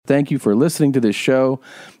Thank you for listening to this show.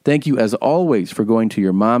 Thank you, as always, for going to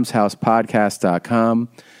your momshousepodcast.com,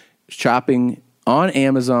 shopping on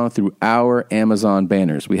Amazon through our Amazon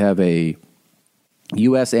banners. We have a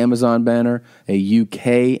U.S. Amazon banner, a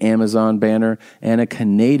U.K. Amazon banner, and a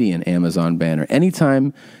Canadian Amazon banner.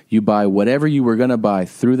 Anytime you buy whatever you were going to buy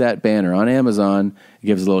through that banner on Amazon, it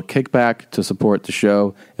gives a little kickback to support the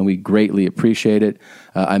show, and we greatly appreciate it.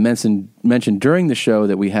 I mentioned during the show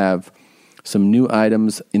that we have some new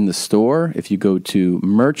items in the store. If you go to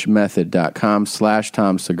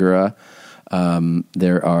merchmethod.com/Tom Segura,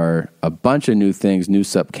 there are a bunch of new things, new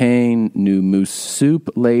sup cane, new moose soup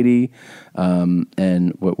lady,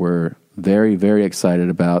 and what we're very, very excited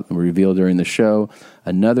about, and we revealed during the show,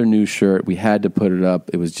 another new shirt. We had to put it up.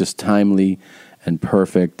 It was just timely and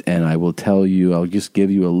perfect, and I will tell you, I'll just give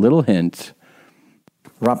you a little hint.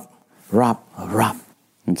 Rup.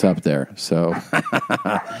 It's up there. So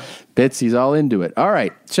Bitsy's all into it. All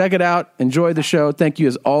right, check it out. Enjoy the show. Thank you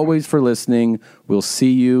as always for listening. We'll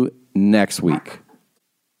see you next week.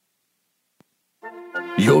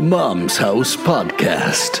 Your Mom's House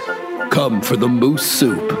Podcast. Come for the moose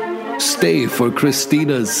soup. Stay for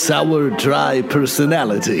Christina's sour, dry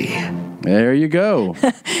personality. There you go.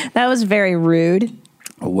 That was very rude.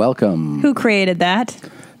 Welcome. Who created that?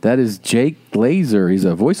 That is Jake Glazer. He's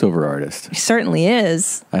a voiceover artist. He certainly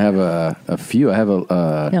is. I have a few. I have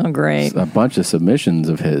great. A bunch of submissions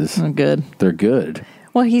of his. Oh, good. They're good.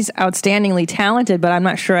 Well, he's outstandingly talented, but I'm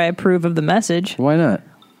not sure I approve of the message. Why not?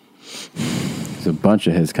 There's a bunch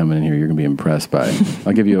of his coming in here. You're gonna be impressed by.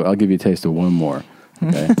 I'll give you a taste of one more.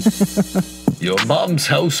 Okay. Your Mom's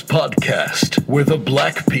House Podcast, where the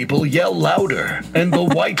black people yell louder and the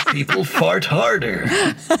white people fart harder.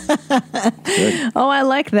 Oh, I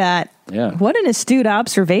like that. Yeah. What an astute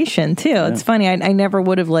observation, too. Yeah. It's funny. I never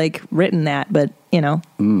would have written that, but Well,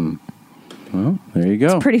 there you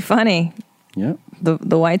go. It's pretty funny. Yeah.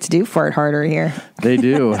 The whites do fart harder here. They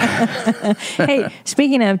do. Hey,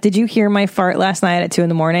 speaking of, did you hear my fart last night at 2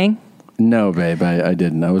 a.m? No, babe, I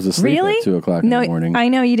didn't. I was asleep at 2 o'clock in the morning. I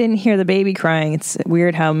know you didn't hear the baby crying. It's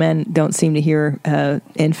weird how men don't seem to hear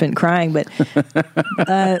infant crying, but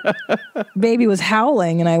baby was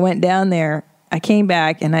howling, and I went down there. I came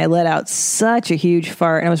back, and I let out such a huge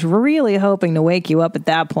fart, and I was really hoping to wake you up at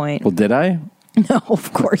that point. Well, did I? No,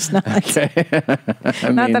 of course not. Okay.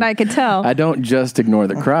 Not that I could tell. I don't just ignore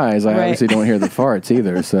the cries. I obviously don't hear the farts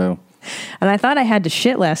either, so... And I thought I had to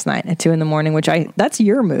shit last night at 2 a.m, which that's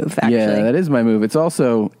your move, actually. Yeah, that is my move. It's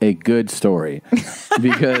also a good story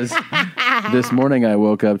because this morning I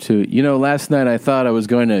woke up to, last night I thought I was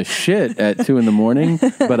going to shit at 2 a.m,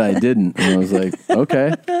 but I didn't. And I was like,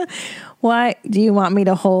 okay. Why? Do you want me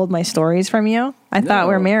to hold my stories from you? I thought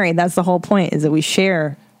we're married. That's the whole point, is that we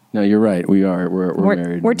share. No, you're right. We are. We're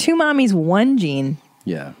married. We're two mommies, one gene.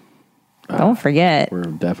 Yeah. Don't forget. We're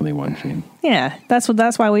definitely one gene. Yeah, that's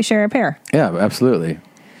why we share a pair. Yeah, absolutely.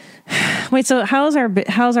 Wait, so how's our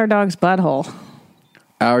dog's butthole?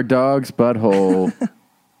 Our dog's butthole.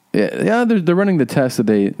 yeah, they're running the test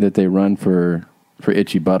that they run for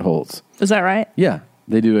itchy buttholes. Is that right? Yeah,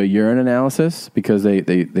 they do a urine analysis because they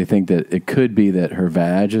think that it could be that her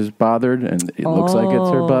vag is bothered and it looks like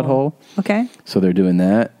it's her butthole. Okay. So they're doing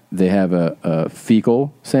that. They have a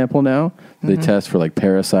fecal sample now. They test for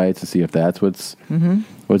parasites to see if that's what's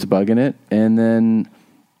bugging it. And then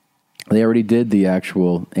they already did the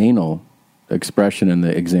actual anal expression in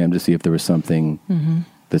the exam to see if there was something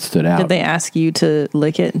that stood out. Did they ask you to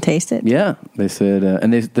lick it and taste it? Yeah. They said,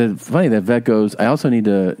 funny, that vet goes, I also need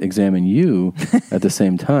to examine you at the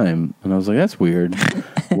same time. And I was like, that's weird.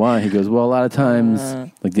 Why? He goes, well, a lot of times,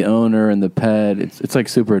 the owner and the pet,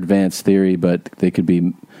 it's super advanced theory, but they could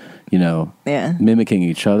be... mimicking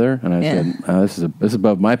each other, and I said, "This is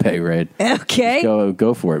above my pay grade." Okay, just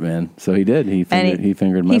go for it, man. So he did. He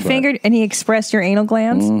fingered my butt. And he expressed your anal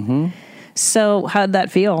glands. Mm-hmm. So how did that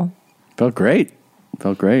feel? Felt great.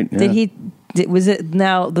 Yeah. Was it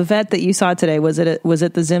now the vet that you saw today? Was it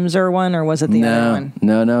the Zimzer one or was it the other one?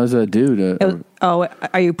 No, it was a dude.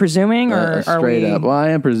 Are you presuming or are we? Up. Well,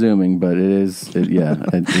 I am presuming, but it is. Yeah.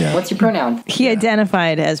 What's your pronoun? He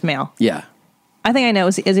identified as male. Yeah. I think I know.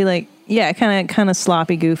 Is he kind of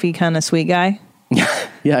sloppy, goofy, kind of sweet guy?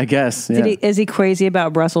 Yeah, I guess. Yeah. Is he crazy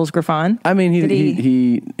about Brussels Griffon? I mean,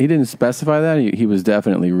 he didn't specify that. He was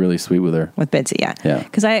definitely really sweet with her. With Bitsy, yeah. Yeah.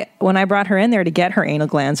 Because when I brought her in there to get her anal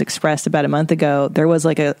glands expressed about a month ago, there was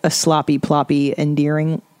a sloppy, ploppy,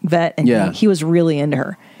 endearing vet, and he was really into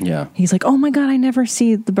her. Yeah. He's like, oh my God, I never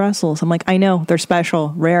see the Brussels. I'm like, I know, they're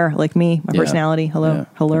special, rare, like me, my personality. Hello.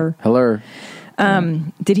 Hello.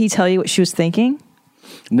 Did he tell you what she was thinking?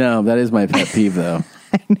 No, that is my pet peeve, though.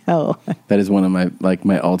 No. That is one of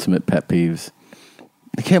my ultimate pet peeves.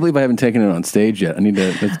 I can't believe I haven't taken it on stage yet. I need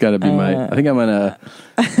to. That's got to be my. I think I'm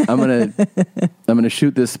gonna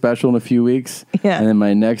shoot this special in a few weeks. Yeah. And then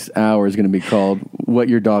my next hour is gonna be called "What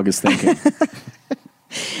Your Dog Is Thinking."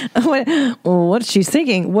 What she's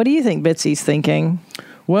thinking? What do you think Bitsy's thinking?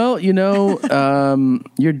 Well, your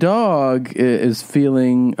dog is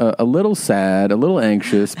feeling a little sad, a little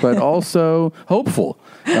anxious, but also hopeful.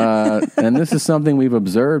 And this is something we've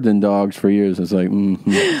observed in dogs for years. It's like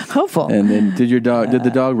hopeful. And then did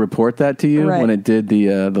the dog report that to you when it did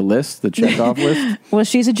the list, the checkoff list? Well,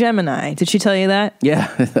 she's a Gemini. Did she tell you that? Yeah,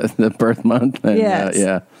 the birth month. And,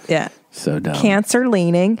 yes. Yeah. So dumb. Cancer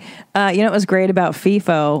leaning. What was great about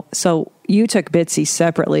FIFO? So you took Bitsy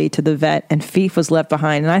separately to the vet, and Fief was left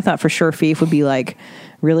behind. And I thought for sure Fief would be like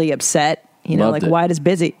really upset. Loved it. Why does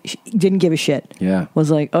Bitsy? She didn't give a shit. Yeah.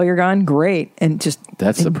 Was like, oh, you're gone? Great. And just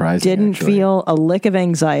that's surprising. Didn't feel a lick of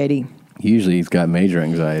anxiety. Usually he's got major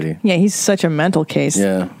anxiety. Yeah, he's such a mental case.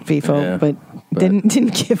 Yeah. FIFO, but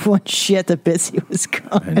didn't give one shit that Bitsy was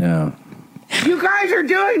gone. I know. You guys are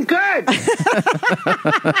doing good.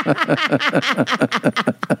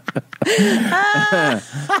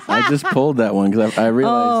 I just pulled that one because I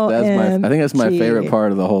realized I think that's my favorite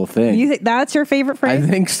part of the whole thing. You think that's your favorite phrase? I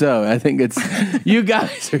think so. I think it's you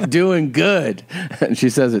guys are doing good. And she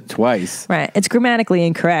says it twice. Right. It's grammatically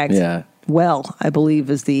incorrect. Yeah. Well, I believe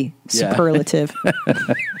is the superlative.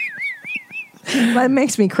 That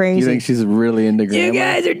makes me crazy. You think she's really into grammar? You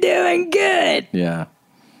guys are doing good. Yeah.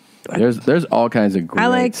 There's all kinds of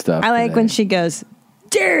great stuff. I like when she goes,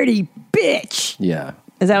 dirty bitch. Yeah.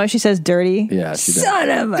 Is that what she says, dirty? Yeah, she does. Son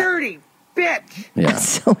of a dirty bitch. Yeah. That's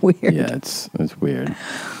so weird. Yeah, it's weird.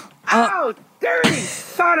 Oh, dirty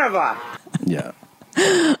son of a. Yeah.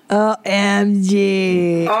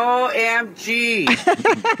 OMG. OMG.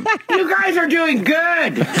 You guys are doing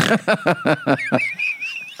good.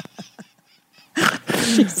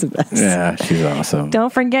 She's the best. Yeah, she's awesome.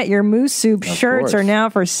 Don't forget your Moose Soup shirts are now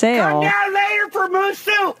for sale. Come down later for Moose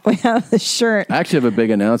Soup. We have the shirt. I actually have a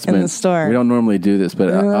big announcement in the store. We don't normally do this, but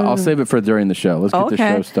I'll save it for during the show. Let's get the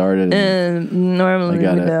show started. Normally we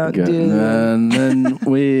don't do that. And then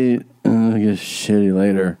we get shitty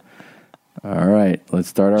later. All right, let's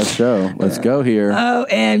start our show. Let's go here.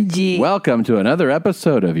 OMG. Welcome to another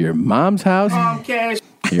episode of Your Mom's House.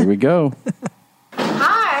 Here we go.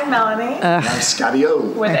 Hi, I'm Melanie. Scotty O.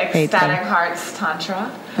 With Ecstatic Hearts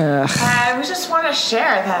Tantra. And we just want to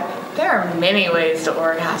share that there are many ways to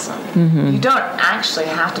orgasm. You don't actually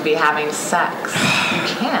have to be having sex. You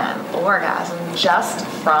can orgasm just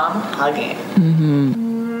from hugging.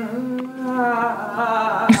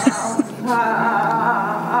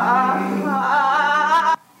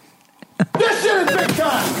 This shit is big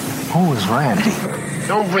time! Who is Randy?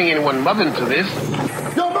 Don't bring anyone love into this.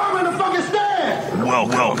 Yo, mom in the fucking stand!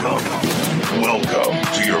 Welcome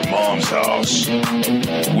to Your Mom's House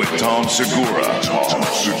with Tom Segura.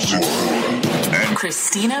 And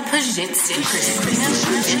Christina Pajitsin.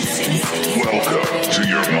 welcome to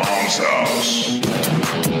Your Mom's House.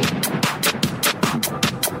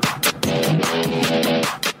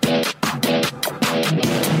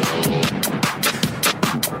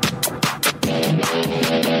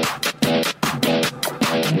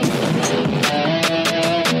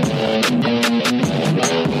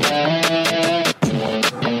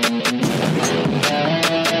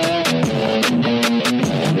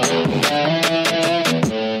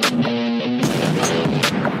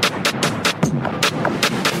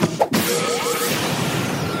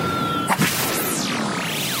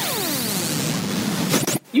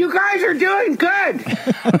 You guys are doing good.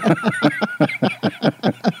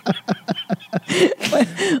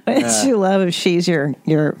 Wouldn't you love if she's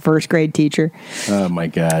your first grade teacher? Oh, my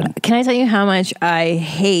God. Can I tell you how much I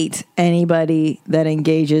hate anybody that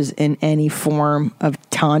engages in any form of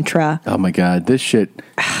tantra? Oh, my God. This shit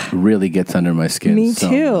really gets under my skin. Me so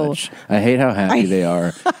too. Much. I hate how happy they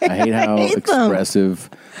are. I hate how expressive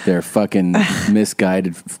their fucking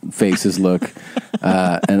misguided faces look.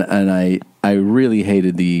 And I really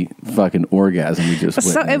hated the fucking orgasm we just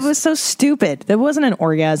witnessed. So it was so stupid. That wasn't an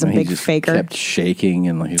orgasm, he big just faker. Kept shaking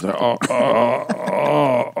and he's like,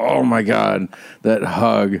 oh my God, that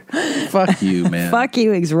hug. Fuck you, man. Fuck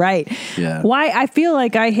you. He's right. Yeah. Why I feel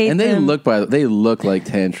like I hate and they them. they look like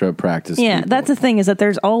tantra practice. Yeah, people. that's the thing is that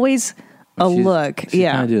there's always a look. She's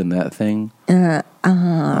Yeah, kind of doing that thing.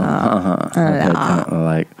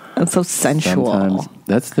 Like it's so sensual. sometimes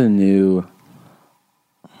that's the new.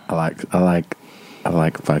 I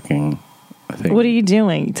like fucking. I think. What are you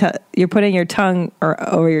doing? You're putting your tongue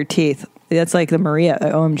over your teeth. That's like the Maria,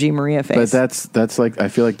 OMG Maria face. But that's like, I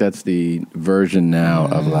feel like that's the version now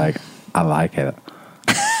of like, I like it.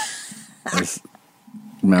 His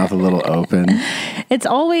mouth a little open. It's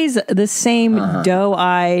always the same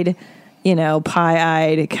doe-eyed,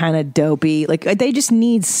 pie-eyed, kind of dopey. Like they just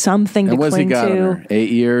need something to what's he cling got to. on her? 8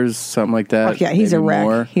 years, something like that. Oh, yeah, he's maybe a wreck.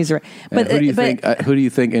 more. He's a wreck. And who do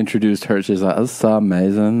you think introduced her? She's like, it's so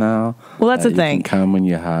amazing now. Well, that's the you thing. Can come when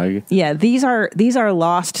you hug. Yeah, these are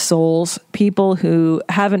lost souls, people who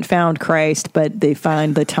haven't found Christ, but they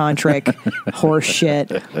find the tantric horse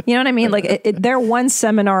shit. You know what I mean? Like they're one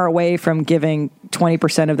seminar away from giving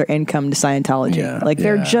 20% of their income to Scientology. Yeah, like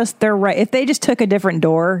they're right. If they just took a different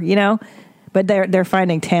door, but they're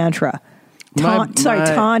finding tantra.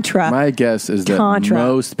 Tantra. My guess is that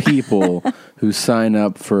most people who sign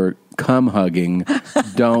up for cum hugging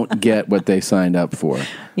don't get what they signed up for.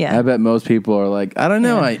 Yeah. I bet most people are like, I don't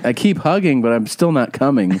know, I keep hugging, but I'm still not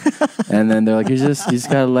coming. And then they're like, you just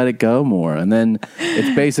gotta let it go more. And then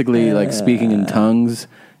it's basically like speaking in tongues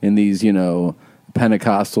in these,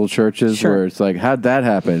 Pentecostal churches where it's like, how'd that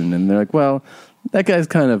happen? And they're like, well, that guy's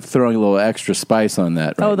kind of throwing a little extra spice on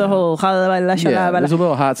that. Right the now. whole there's a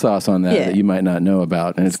little hot sauce on that you might not know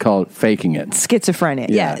about, and it's called faking it. Schizophrenia.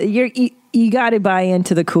 Yeah, you got to buy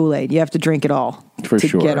into the Kool-Aid. You have to drink it all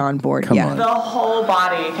to get on board. Come on. The whole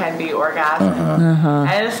body can be orgasmic,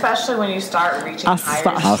 and especially when you start reaching higher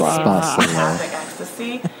stages of orgasmic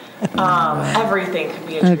ecstasy. Everything can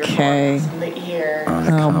be into your voice, the ear,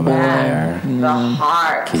 the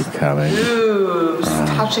heart, keep coming, boobs,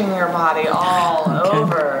 touching your body all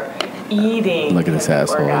over, eating. Look at this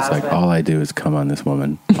asshole. It's like, all I do is come on this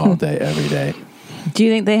woman all day, every day. Do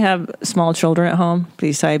you think they have small children at home,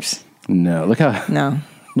 these types? No. Look how... No.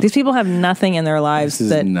 These people have nothing in their lives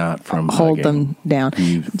that not from hold hugging. them down.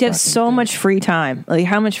 They have so much free time. Like,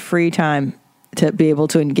 how much free time to be able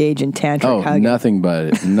to engage in tantric hugging? Nothing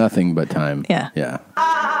but time. Yeah.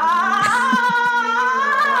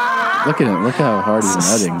 Look at him. Look how hard he's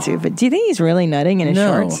nutting. Stupid. Do you think he's really nutting in his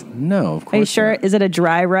shorts? No, of course. Are you sure? Not. Is it a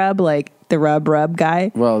dry rub, like the rub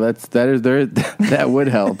guy? Well, that would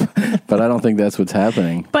help, but I don't think that's what's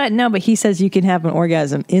happening. But he says you can have an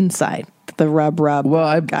orgasm inside the rub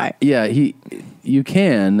guy. Yeah, you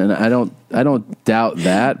can, and I don't doubt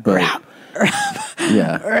that, but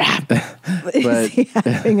yeah, but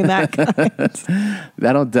having that kind.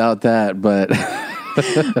 I don't doubt that, but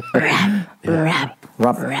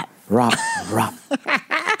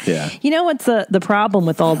yeah. You know what's the problem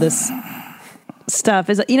with all this stuff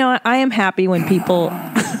is, I am happy when people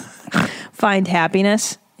find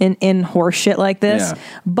happiness in horse shit like this,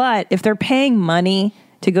 but if they're paying money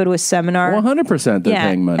to go to a seminar, 100% they're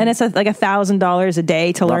paying money, and it's like $1,000 a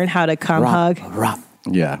day to learn how to cum hug.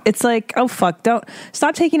 Yeah. It's like, oh, fuck, don't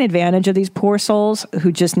stop taking advantage of these poor souls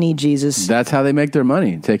who just need Jesus. That's how they make their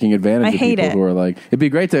money, taking advantage of people who are like, it'd be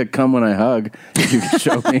great to come when I hug if you could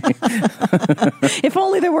show me. If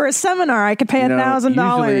only there were a seminar I could pay $1,000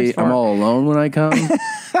 Usually I'm all alone when I come.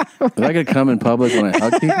 If I could come in public when I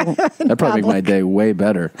hug people, that'd probably make my day way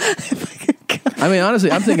better. I mean,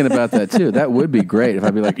 honestly, I'm thinking about that too. That would be great if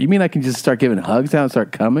I'd be like, you mean I can just start giving hugs now and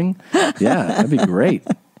start coming? Yeah, that'd be great.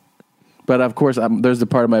 But of course, there's the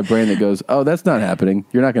part of my brain that goes, oh, that's not happening.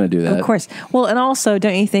 You're not going to do that. Of course. Well, and also,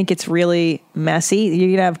 don't you think it's really messy? You're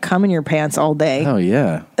going to have cum in your pants all day. Oh,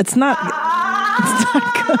 yeah. It's not good.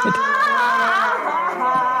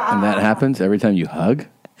 And that happens every time you hug?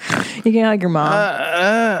 You can hug your mom. You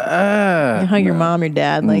can hug your mom, your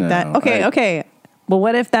dad, like that. Okay. Well,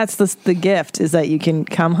 what if that's the gift, is that you can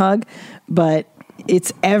cum hug, but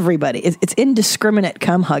it's everybody. It's indiscriminate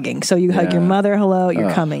cum hugging. So you hug your mother, hello,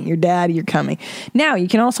 you're coming. Your dad, you're coming. Now you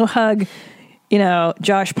can also hug,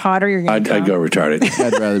 Josh Potter. You're going to I'd go retarded.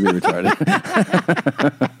 I'd rather be retarded.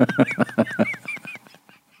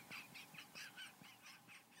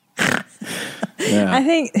 Yeah. I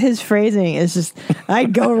think his phrasing is just,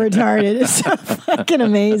 I'd go retarded. It's so fucking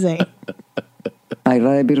amazing. I'd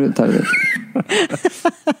rather be retarded.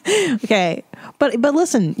 Okay. But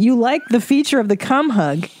listen, you like the feature of the cum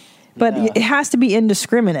hug, but it has to be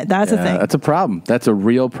indiscriminate. That's the thing. That's a problem. That's a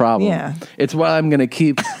real problem. Yeah. It's why I'm going to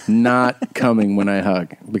keep not coming when I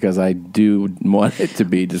hug, because I do want it to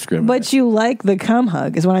be discriminate. But you like the cum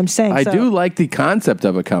hug, is what I'm saying. I do like the concept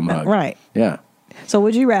of a cum hug. Right. Yeah. So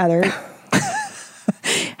would you rather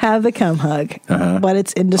have the cum hug, but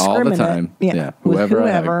it's indiscriminate? All the time. Yeah.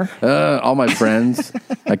 Whoever. All my friends.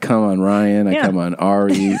 I come on Ryan. I come on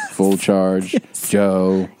Ari, Full Charge,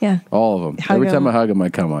 Joe. Yeah. All of them. Hug Every time them. I hug them, I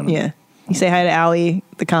come on them. Yeah. You say hi to Allie,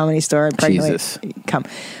 the Comedy Store. And Jesus. Come.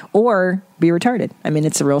 Or be retarded. I mean,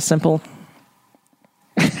 it's a real simple.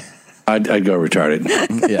 I'd go retarded.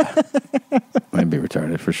 Yeah. I'd be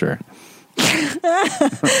retarded for sure.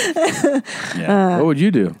 Yeah. What would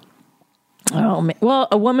you do? Oh, man. Well,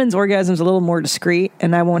 a woman's orgasm is a little more discreet,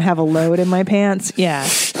 and I won't have a load in my pants. Yeah.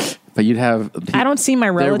 But you'd have... I don't see my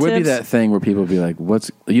relatives. There would be that thing where people would be like,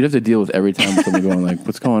 you'd have to deal with every time someone going like,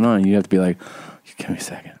 what's going on? And you'd have to be like, give me a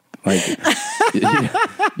second. Like,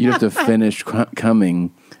 you'd have to finish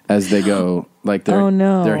coming as they go. Like,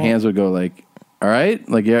 their hands would go like, all right?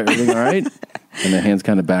 Like, yeah, everything all right? And their hands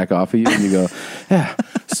kind of back off of you, and you go, yeah.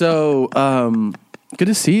 So, good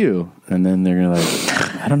to see you. And then they're going to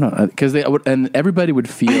like, I don't know. Because they would, and everybody would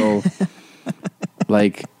feel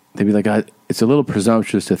like, they'd be like, it's a little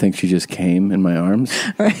presumptuous to think she just came in my arms.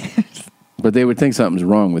 Right. But they would think something's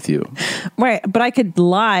wrong with you. Right. But I could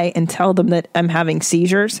lie and tell them that I'm having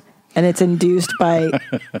seizures and it's induced by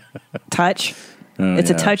touch. It's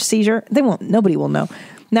a touch seizure. Nobody will know.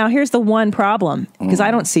 Now, here's the one problem, because I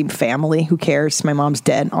don't see family. Who cares? My mom's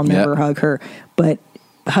dead. I'll never hug her. But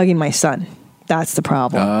hugging my son, that's the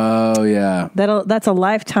problem. Oh, yeah. That's a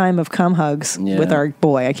lifetime of cum hugs with our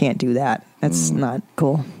boy. I can't do that. That's not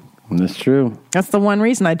cool. That's true. That's the one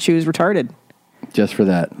reason I choose retarded. Just for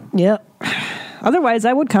that. Yep. Otherwise,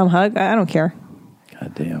 I would cum hug. I don't care.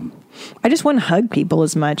 God damn. I just wouldn't hug people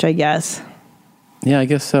as much, I guess. Yeah, I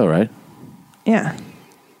guess so, right? Yeah.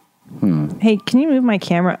 Hey, can you move my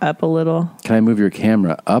camera up a little? Can I move your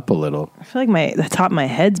camera up a little? I feel like the top of my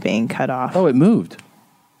head's being cut off. Oh, it moved.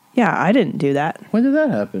 Yeah, I didn't do that. When did that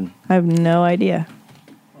happen? I have no idea.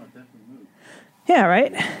 Oh, it definitely moved. Yeah,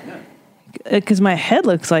 right? Because my head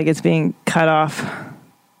looks like it's being cut off. This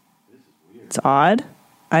is weird. It's odd.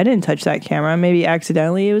 I didn't touch that camera. Maybe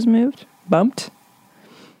accidentally it was moved? Bumped?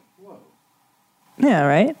 Whoa. Yeah,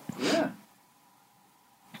 right? Yeah.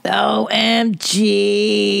 OMG.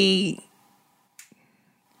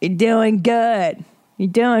 You're doing good. You're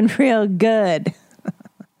doing real good.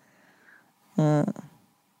 Oh,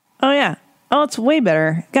 yeah. Oh, it's way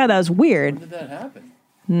better. God, that was weird. When did that happen?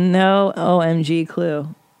 No OMG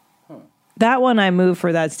clue. Huh. That one I moved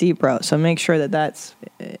for That's Deep Bro, so make sure that that's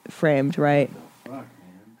framed right. Fuck,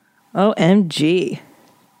 man. OMG.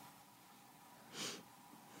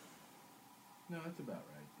 No, that's about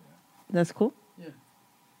right. Yeah. That's cool? Yeah.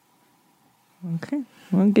 Okay.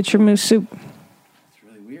 Well, get your moose soup. That's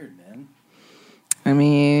really weird, man. I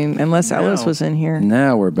mean, unless Ellis was in here.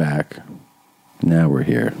 Now we're back. Now we're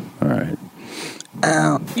here. All right.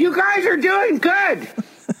 You guys are doing good.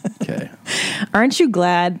 Okay. Aren't you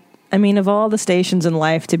glad? I mean, of all the stations in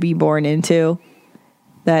life to be born into,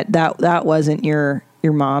 that wasn't your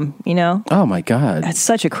mom, you know? Oh, my God. That's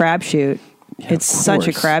such a crapshoot. Yeah, it's such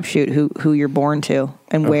a crapshoot who you're born to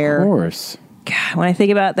and where. Of course. God, when I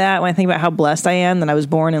think about that, when I think about how blessed I am that I was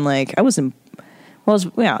born in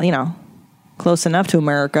close enough to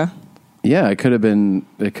America. Yeah, it could have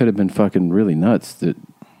been fucking really nuts.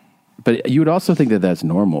 But you would also think that that's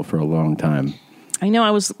normal for a long time. I know.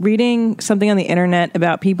 I was reading something on the internet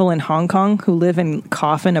about people in Hong Kong who live in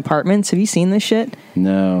coffin apartments. Have you seen this shit?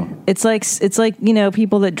 No. It's like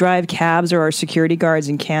people that drive cabs or are security guards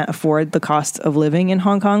and can't afford the cost of living in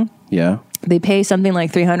Hong Kong. Yeah. They pay something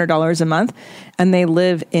like $300 a month, and they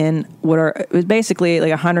live in what are basically like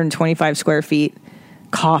 125 square feet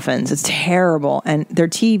coffins. It's terrible. And their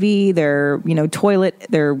TV, their toilet,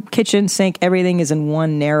 their kitchen sink, everything is in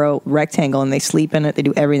one narrow rectangle, and they sleep in it. They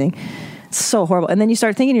do everything. It's so horrible. And then you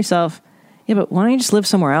start thinking to yourself, yeah, but why don't you just live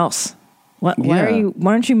somewhere else? Why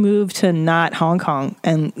don't you move to not Hong Kong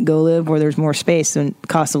and go live where there's more space and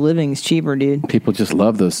cost of living is cheaper, dude? People just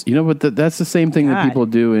love those. You know what? That's the same thing that people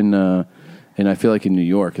do in I feel like in New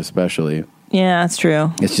York especially. Yeah, that's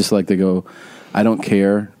true. It's just like they go, I don't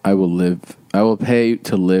care. I will pay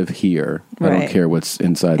to live here. Right. I don't care what's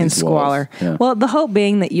inside these squalor. walls. Yeah. Well, the hope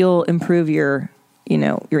being that you'll improve your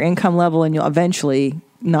income level and you'll eventually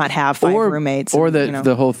not have five roommates. Or that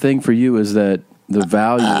the whole thing for you is that the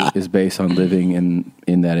value is based on living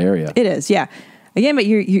in that area. It is, yeah. Again, but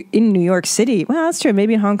you're in New York City. Well, that's true.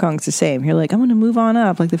 Maybe in Hong Kong it's the same. You're like, I'm going to move on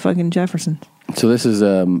up like the fucking Jeffersons. So this is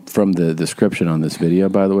from the description on this video,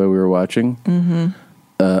 by the way, we were watching. Mm-hmm.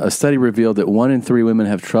 A study revealed that 1 in 3 women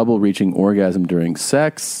have trouble reaching orgasm during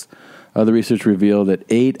sex. Other research revealed that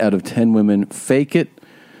 8 out of 10 women fake it.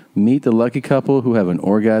 Meet the lucky couple who have an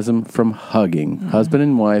orgasm from hugging. Mm-hmm. Husband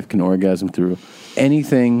and wife can orgasm through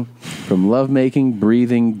anything from lovemaking,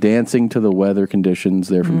 breathing, dancing to the weather conditions.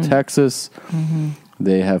 They're from Texas. Mm-hmm.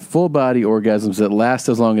 They have full-body orgasms that last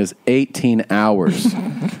as long as 18 hours.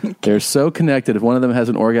 They're so connected, if one of them has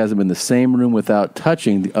an orgasm in the same room without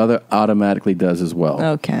touching, the other automatically does as well.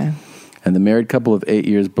 Okay. And the married couple of 8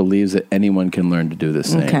 years believes that anyone can learn to do the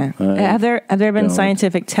same. Okay. Have there been don't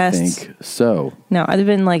scientific tests? think so. No. Have there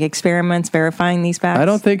been like experiments verifying these facts? I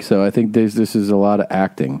don't think so. I think this is a lot of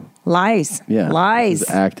acting. Lies. Yeah. Lies. This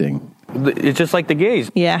is acting. It's just like the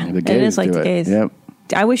gays. Yeah. The It gays is like do the it. gays. Yep.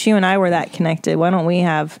 I wish you and I were that connected. Why don't we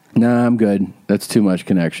have Nah, I'm good. That's too much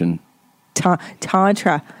connection.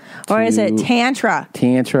 tantra, or is it tantra?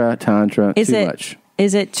 Tantra. Is too it much.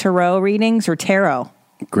 Is it tarot readings or tarot?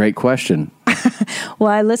 Great question.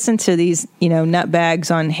 Well, I listen to these,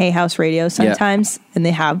 nutbags on Hay House Radio sometimes, and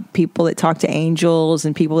they have people that talk to angels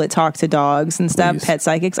and people that talk to dogs and stuff, Please. pet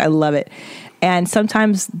psychics. I love it. And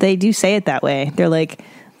sometimes they do say it that way. They're like,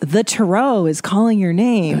 the tarot is calling your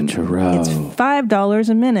name. The tarot. It's $5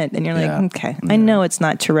 a minute. And you're like, Yeah. okay, I know it's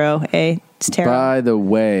not tarot, It's tarot. By the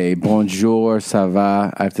way, bonjour, ça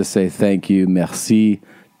va. I have to say thank you, merci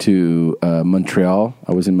to Montreal.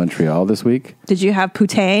 I was in Montreal this week. Did you have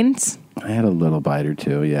poutaines? I had a little bite or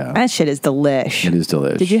two, yeah. That shit is delish. It is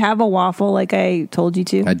delish. Did you have a waffle like I told you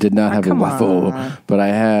to? I did not have a come waffle, on. but I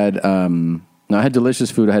had I had delicious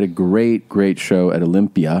food. I had a great show at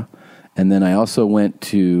Olympia, and then I also went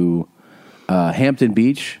to Hampton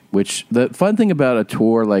Beach. Which the fun thing about a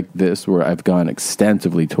tour like this, where I've gone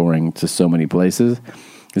extensively touring to so many places,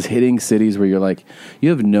 is hitting cities where you're like, you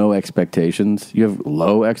have no expectations. You have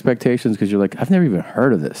low expectations because you're like, I've never even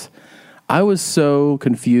heard of this. I was so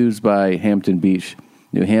confused by Hampton Beach,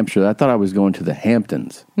 New Hampshire. I thought I was going to the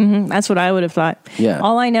Hamptons. Mm-hmm. That's what I would have thought. Yeah.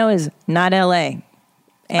 All I know is not L.A.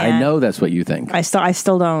 And I know that's what you think. I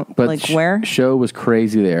still don't. But like where? Show was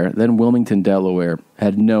crazy there. Then Wilmington, Delaware.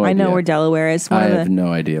 Had no idea. I know where Delaware is. One I of have the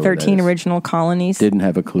no idea where that 13 is. original colonies. Didn't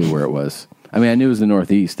have a clue where it was. I mean, I knew it was the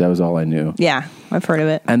Northeast. That was all I knew. Yeah, I've heard of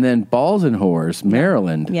it. And then Balls and Whores,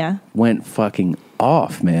 Maryland, Yeah. went fucking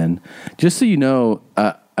off, man. Just so you know,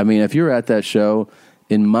 I mean, if you were at that show,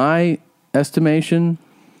 in my estimation,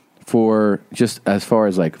 for just as far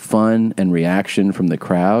as like fun and reaction from the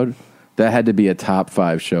crowd, that had to be a top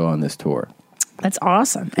 5 show on this tour. That's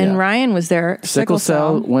awesome. And Yeah. Ryan was there. Sickle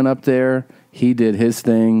Cell went up there. He did his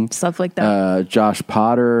thing. Stuff like that. Josh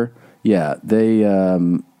Potter. Yeah, they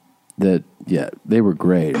were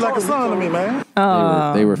great. Like a son to me, man.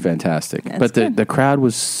 They were fantastic. But the crowd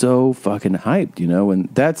was so fucking hyped, and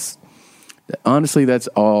that's honestly that's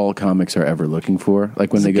all comics are ever looking for.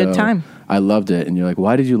 Like when It's they a go, good time. I loved it, and you're like,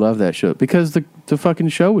 why did you love that show? Because the fucking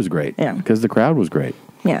show was great. Yeah. Because the crowd was great.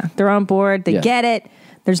 Yeah, they're on board. They Yeah. get it.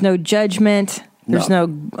 There's no judgment. There's no,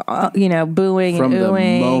 booing From and the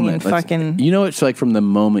oohing moment, and fucking. it's like from the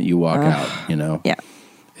moment you walk out.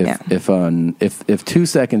 Yeah. If 2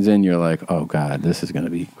 seconds in you're like, oh God, this is going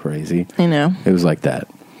to be crazy. I know. It was like that.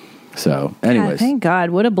 So, God, anyways, thank God.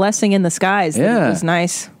 What a blessing in the skies. That Yeah. It was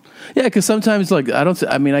nice. yeah, because sometimes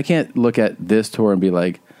I can't look at this tour and be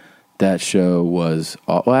like, that show was.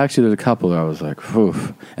 Well, actually, there's a couple that I was like,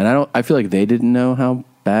 oof, and I feel like they didn't know how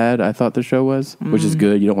bad I thought the show was, which is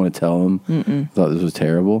good. You don't want to tell them. I thought this was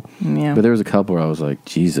terrible. Yeah. But there was a couple where I was like,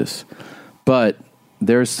 Jesus. But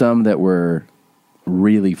there's some that were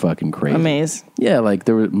really fucking crazy. Amazing. Yeah, like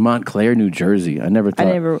there was Montclair, New Jersey. I never thought.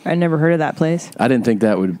 I never heard of that place. I didn't think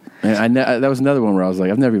that would. That was another one where I was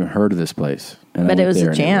like, I've never even heard of this place. And But I it went was a there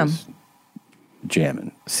and jam. was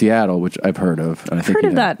jamming. Seattle, which I've heard of. And I think Heard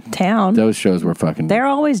of that town. Those shows were fucking. They're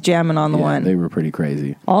always jamming on the yeah, one. They were pretty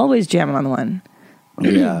crazy. Always jamming on the one.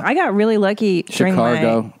 Yeah. I got really lucky during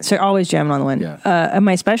Chicago. so always jamming on the one. Yeah. At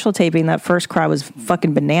my special taping, that first crowd was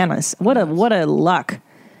fucking bananas. What a luck.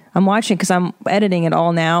 I'm watching because I'm editing it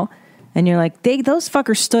all now, and you're like, those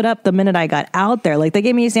fuckers stood up the minute I got out there. Like they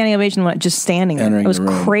gave me a standing ovation when just standing there. Entering It was the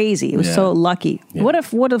room. crazy. It was Yeah. so lucky. Yeah. What a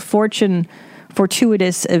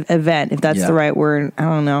fortuitous event, if that's Yeah. the right word. I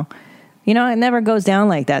don't know. It never goes down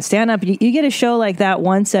like that. Stand up. You get a show like that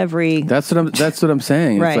once every. That's what I'm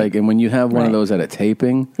saying. Right. It's like, and when you have one of Right. those at a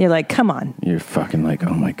taping, You're like, come on, you're fucking like,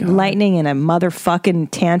 oh my God. lightning in a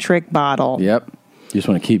motherfucking tantric bottle. Yep. You just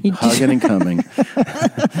want to keep hugging and coming.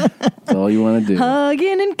 That's all you want to do.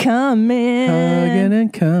 Hugging and coming. Hugging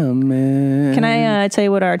and coming. Can I tell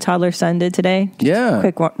you what our toddler son did today? Just Yeah.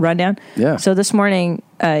 a quick rundown. Yeah. So this morning,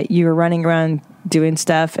 you were running around doing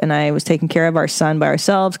stuff, and I was taking care of our son by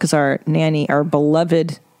ourselves because our nanny, our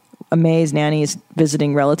beloved, amazed nanny, is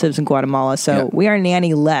visiting relatives in Guatemala. So Yeah. we are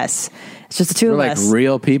nanny-less. It's just the two We're of like us.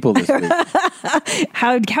 real people this week.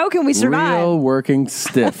 How can we survive? Real working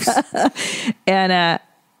stiffs. And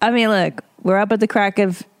look, we're up at the crack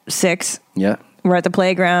of 6. Yeah. We're at the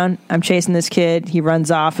playground. I'm chasing this kid. He runs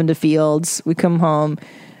off into fields. We come home.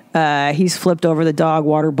 He's flipped over the dog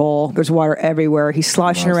water bowl. There's water everywhere. He's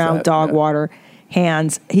sloshing Loves around that, with dog yeah. water.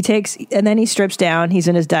 Hands. And then he strips down. He's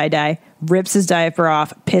in his dye. rips his diaper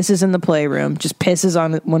off, pisses in the playroom, just pisses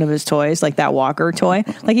on one of his toys, like that walker toy.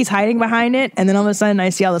 Like he's hiding behind it, and then all of a sudden I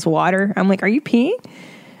see all this water. I'm like, are you peeing?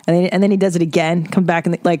 And then he does it again, come back,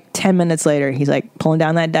 and like 10 minutes later, he's like pulling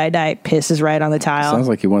down that dye, pisses right on the tile. Sounds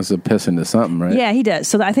like he wants to piss into something, right? Yeah, he does.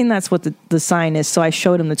 So I think that's what the sign is. So I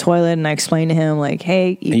showed him the toilet, and I explained to him, like,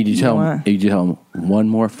 hey, you tell him one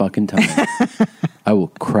more fucking time, I will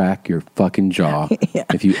crack your fucking jaw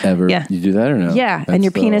if you ever you do that or no? Yeah, That's and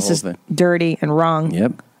your the penis whole is thing. dirty and wrong.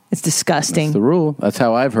 Yep. It's disgusting. That's the rule. That's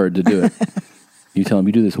how I've heard to do it. You tell him,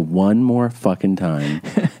 you do this one more fucking time,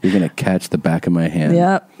 you're going to catch the back of my hand.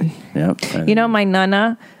 Yep. And You know, my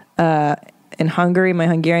nana in Hungary, my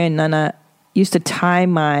Hungarian nana used to tie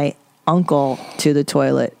my uncle to the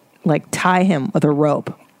toilet, like tie him with a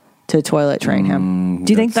rope to the toilet, train him.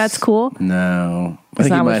 Do you think that's cool? No. I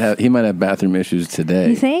think he might have bathroom issues today.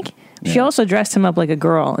 You think? Yeah. She also dressed him up like a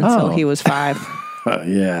girl until he was 5.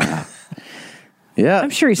 Yeah. Yeah. I'm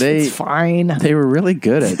sure he's fine. They were really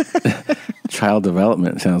good at child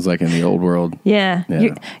development, sounds like, in the old world. Yeah.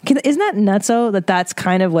 Isn't that nutso that's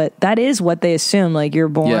kind of what they assume? Like you're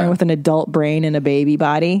born with an adult brain and a baby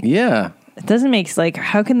body. Yeah. It doesn't make, like,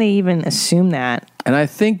 how can they even assume that? And I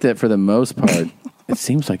think that for the most part, it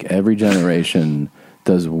seems like every generation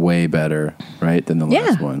does way better, right, than the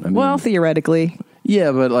last one. I mean, well, theoretically.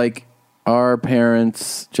 Yeah, but like our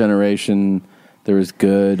parents' generation, there was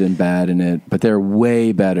good and bad in it, but they're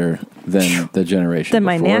way better than the generation Than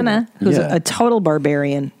my before nana, them. who's a total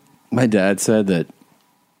barbarian. My dad said that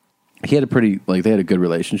he had they had a good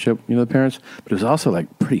relationship, the parents, but it was also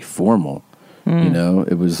like pretty formal.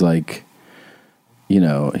 It was like,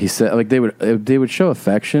 he said like they would show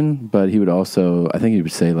affection, but he would also, I think he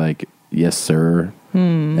would say like, yes, sir.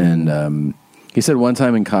 And he said one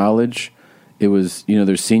time in college, it was,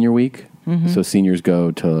 there's senior week. So seniors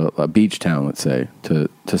go to a beach town, let's say, to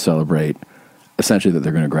celebrate essentially that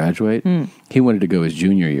they're going to graduate. He wanted to go his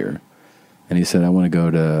junior year. And he said, I want to go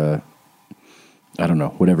to, I don't know,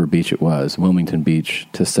 whatever beach it was, Wilmington Beach,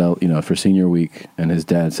 to for senior week. And his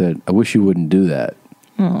dad said, I wish you wouldn't do that.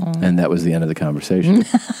 Aww. And that was the end of the conversation.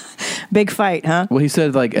 Big fight, huh? Well, he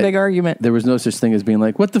said, like, big argument. There was no such thing as being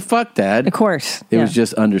like, what the fuck, Dad? Of course. It was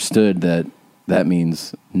just understood that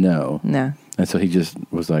means no. No. And so he just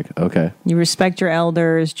was like, okay. You respect your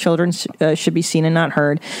elders. Children should be seen and not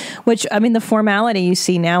heard. Which, I mean, the formality you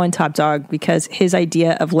see now in Top Dog, because his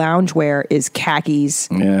idea of loungewear is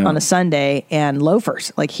khakis on a Sunday and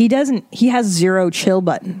loafers. Like, he has zero chill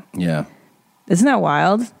button. Yeah. Isn't that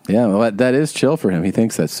wild? Yeah, well, that is chill for him. He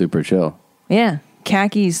thinks that's super chill. Yeah.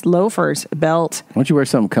 Khakis, loafers, belt. Why don't you wear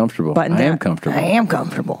something comfortable? I am comfortable. I am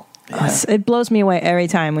comfortable. Yeah. It blows me away every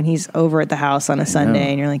time when he's over at the house on a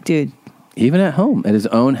Sunday and you're like, dude. Even at home, at his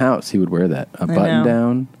own house, he would wear that. A button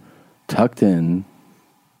down, tucked in,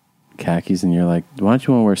 khakis, and you're like, why don't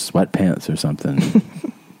you want to wear sweatpants or something?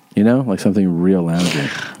 Like something real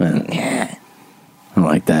loungy. Yeah. I don't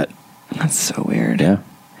like that. That's so weird. Yeah.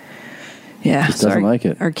 Yeah. Just doesn't like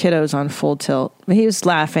it. Our kiddo's on full tilt. But he was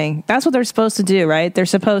laughing. That's what they're supposed to do, right? They're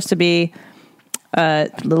supposed to be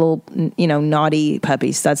little, naughty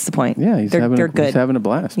puppies. That's the point. Yeah, they're good. He's having a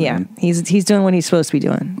blast. Yeah, man. he's doing what he's supposed to be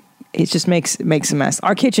doing. It just makes a mess.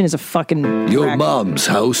 Our kitchen is a fucking Your wreck. Mom's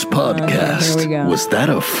House podcast. Here we go. Was that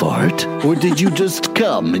a fart? Or did you just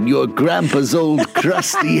come in your grandpa's old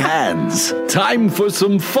crusty hands? Time for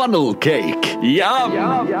some funnel cake.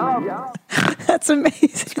 Yum! That's amazing.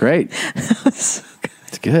 It's great. It's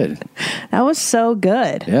good. That was so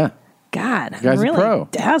good. Yeah. God, You guys I'm really are pro.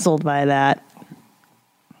 dazzled by that.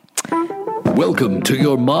 Welcome to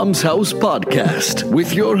Your Mom's House podcast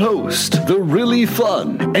with your host, the really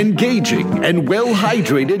fun, engaging, and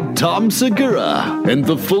well-hydrated Tom Segura, and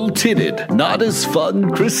the full-titted, not as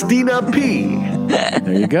fun Christina P.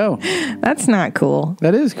 There you go. That's not cool.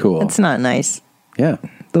 That is cool. It's not nice. Yeah.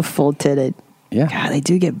 The full-titted. Yeah. God, they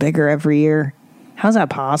do get bigger every year. How's that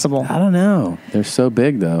possible? I don't know. They're so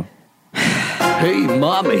big, though. Hey,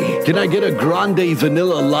 Mommy, can I get a grande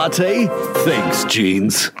vanilla latte? Thanks,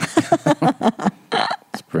 Jeans.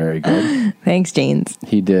 It's very good. Thanks, Jeans.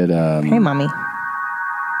 He did. Hey, Mommy.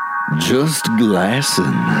 Just glassin'.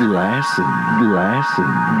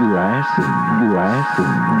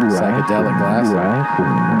 Psychedelic glasses.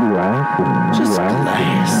 Just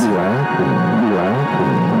glass.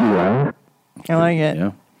 I like it.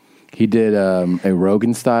 Yeah. He did a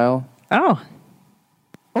Rogan style. Oh.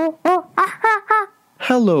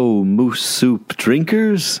 Hello, moose soup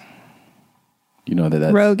drinkers. You know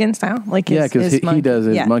that's Rogan style? Like yeah, because he does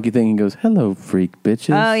his monkey thing and goes, hello, freak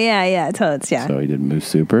bitches. Oh, yeah, totes, yeah. So he did moose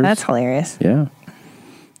super. That's hilarious. Yeah.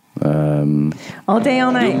 All day,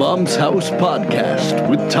 all night. Your Mom's House Podcast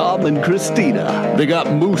with Tom and Christina. They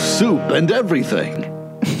got moose soup and everything.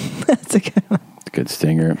 That's a good one. Good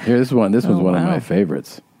stinger. Here, this one's one of my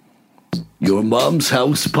favorites. Your Mom's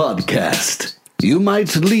House Podcast. You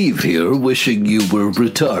might leave here wishing you were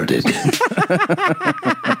retarded.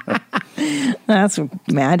 That's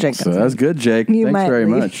magic. So that's good, Jake. Thanks very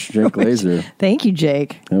much, Jake Laser. Thank you,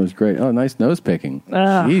 Jake. That was great. Oh, nice nose picking.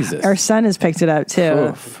 Jesus. Our son has picked it up,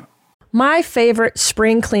 too. Oof. My favorite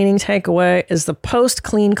spring cleaning takeaway is the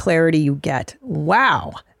post-clean clarity you get.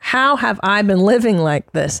 Wow. How have I been living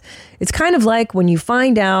like this? It's kind of like when you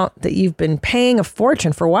find out that you've been paying a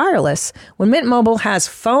fortune for wireless when Mint Mobile has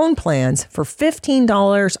phone plans for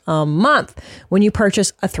 $15 a month when you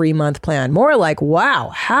purchase a 3-month plan. More like, wow,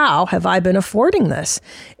 how have I been affording this?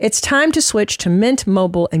 It's time to switch to Mint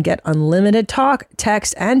Mobile and get unlimited talk,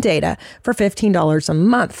 text, and data for $15 a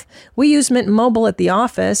month. We use Mint Mobile at the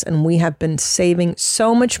office, and we have been saving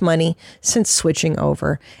so much money since switching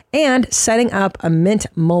over. And setting up a Mint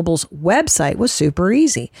Mobile's website was super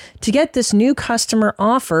easy. To get this new customer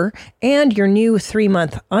offer and your new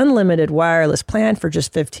 3-month unlimited wireless plan for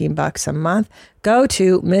just $15 a month, go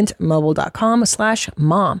to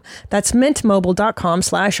mintmobile.com/mom. That's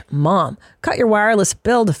mintmobile.com/mom. Cut your wireless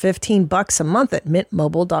bill to $15 a month at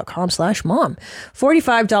mintmobile.com/mom.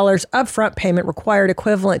 $45 upfront payment required,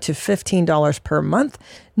 equivalent to $15 per month.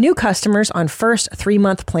 New customers on first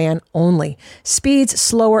 3-month plan only. Speeds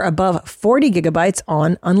slower above 40 gigabytes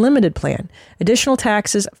on unlimited plan. Additional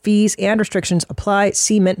taxes, fees, and restrictions apply.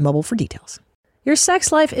 See Mint Mobile for details. Your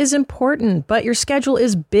sex life is important, but your schedule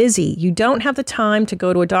is busy. You don't have the time to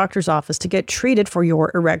go to a doctor's office to get treated for your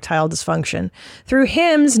erectile dysfunction. Through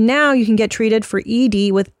HIMS, now you can get treated for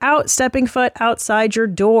ED without stepping foot outside your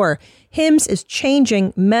door. HIMS is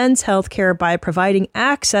changing men's health care by providing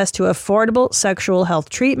access to affordable sexual health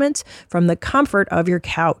treatments from the comfort of your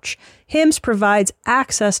couch. HIMS provides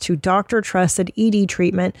access to doctor-trusted ED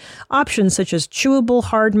treatment options such as chewable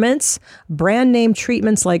hard mints, brand name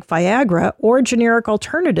treatments like Viagra, or generic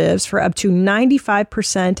alternatives for up to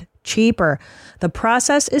 95% cheaper. The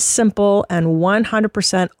process is simple and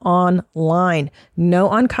 100% online.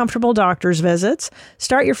 No uncomfortable doctor's visits.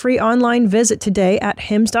 Start your free online visit today at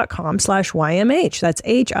hims.com/YMH. That's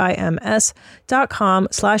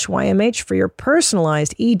HIMS.com/YMH for your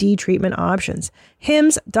personalized ED treatment options.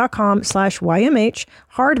 hims.com/YMH.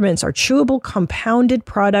 Hard mints are chewable compounded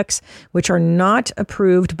products which are not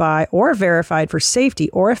approved by or verified for safety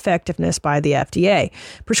or effectiveness by the FDA.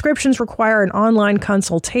 Prescriptions require an online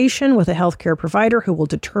consultation with a healthcare provider who will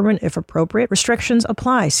determine if appropriate. Restrictions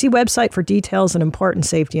apply. See website for details and important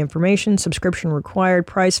safety information. Subscription required.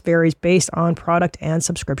 Price varies based on product and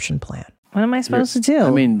subscription plan. What am I supposed to do?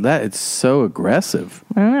 I mean, it's so aggressive.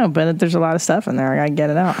 I don't know, but there's a lot of stuff in there. I got to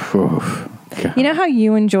get it out. Oof. You know how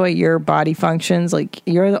you enjoy your body functions? Like,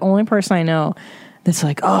 you're the only person I know that's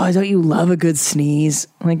like, oh, don't you love a good sneeze?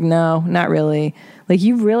 I'm like, no, not really. Like,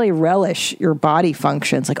 you really relish your body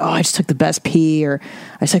functions. Like, oh, I just took the best pee, or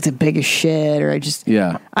I just took the biggest shit, or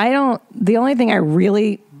the only thing I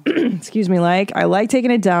really, I like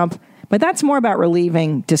taking a dump, but that's more about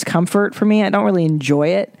relieving discomfort for me. I don't really enjoy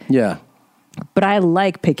it. Yeah. But I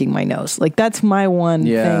like picking my nose. Like, that's my one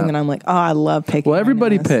thing. And I'm like, oh, I love picking Well,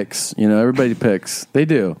 everybody my nose. picks. Everybody picks. They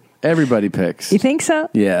do. Everybody picks. You think so?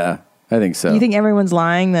 Yeah, I think so. You think everyone's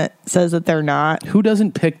lying that says that they're not? Who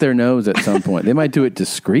doesn't pick their nose at some point? They might do it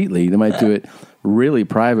discreetly. They might do it really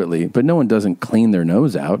privately. But no one doesn't clean their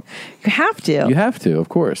nose out. You have to. You have to, of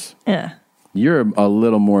course. Yeah. You're a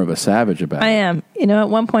little more of a savage about it. I am. At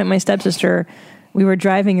one point, my stepsister, we were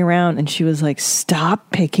driving around and she was like,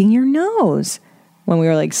 stop picking your nose. When we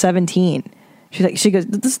were like 17, she goes,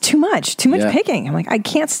 this is too much picking. I'm like, I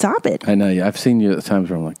can't stop it. I know. Yeah, I've seen you at times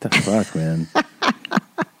where I'm like, the fuck, man.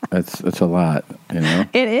 That's a lot, It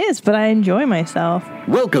is, but I enjoy myself.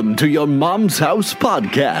 Welcome to your Mom's House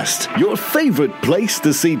Podcast, your favorite place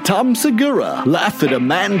to see Tom Segura laugh at a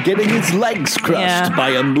man getting his legs crushed by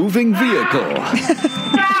a moving vehicle.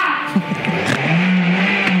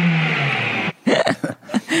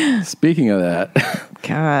 Speaking of that,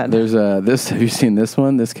 God, there's this. Have you seen this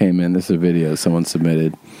one? This came in. This is a video someone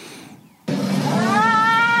submitted.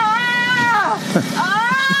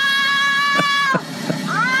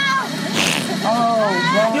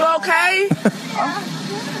 You okay?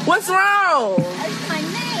 What's wrong? It's my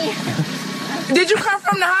knee. Did you come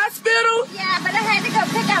from the hospital? Yeah, but I had to go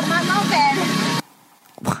pick up my moped.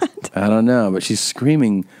 What? I don't know, but she's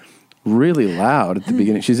screaming really loud at the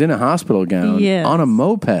beginning. She's in a hospital gown on a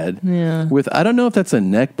moped with, I don't know if that's a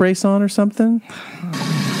neck brace on or something.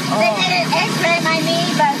 They didn't x-ray my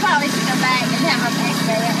knee, but I probably should go back and have them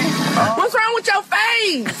x-ray it.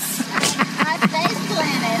 please. My face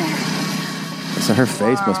planted. So her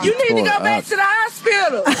face must be You need to tore go back up. to the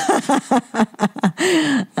hospital.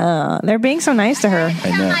 They're being so nice to her. I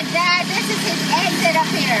Tell know. my dad this is his exit up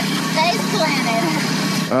here. Face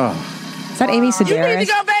planted. Oh, Is that Amy You need to Sedaris?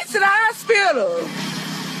 go back to the hospital.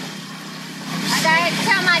 I gotta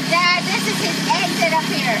tell my dad this is his exit up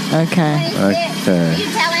here. Okay. When he's Okay. You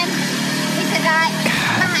tell him he's the guy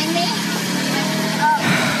behind me.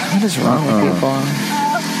 Oh, What is wrong with people?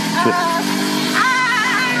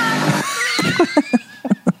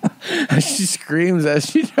 she screams as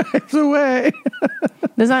she drives away.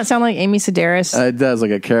 Does that sound like Amy Sedaris? It does,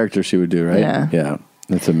 like a character she would do, right? Yeah. Yeah.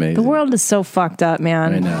 That's amazing. The world is so fucked up,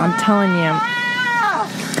 man. I know. I'm telling you.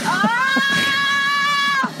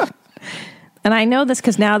 And I know this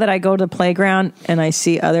because now that I go to the playground and I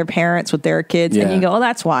see other parents with their kids, and Yeah. you go, oh,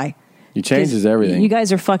 that's why. It changes 'Cause everything. You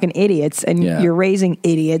guys are fucking idiots, and Yeah. you're raising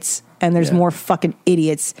idiots, and there's Yeah. more fucking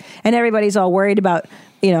idiots. And everybody's all worried about,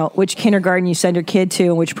 which kindergarten you send your kid to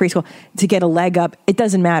and which preschool to get a leg up. It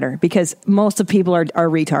doesn't matter because most of people are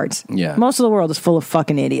retards. Yeah. Most of the world is full of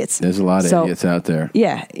fucking idiots. There's a lot of So- idiots out there.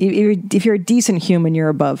 Yeah, if you're a decent human, you're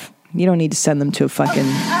above. You don't need to send them to a fucking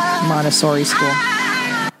Montessori school.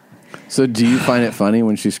 So do you find it funny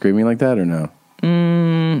when she's screaming like that or no?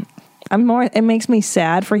 It makes me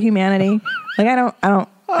sad for humanity. Like I don't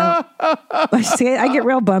see, I get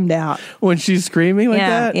real bummed out. When she's screaming like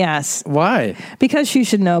that? Yes. Why? Because she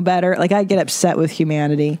should know better. Like I get upset with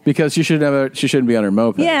humanity. Because she shouldn't be on her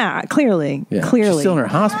moped. Yeah, clearly. Yeah. Clearly. She's still in her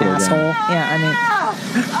hospital Asshole. gown. Yeah,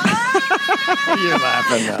 You're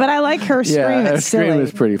laughing though. but I like her scream. Yeah, her It's scream silly.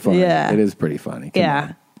 is pretty funny. Yeah. It is pretty funny. Come Yeah.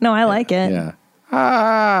 on. No, I like it. Yeah.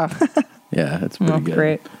 Ah. Yeah, that's pretty good.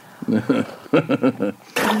 Great. Man, I got a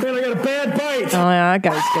bad bite. Oh yeah, that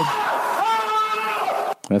guy's good.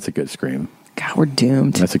 That's a good scream. God, we're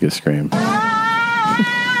doomed. That's a good scream.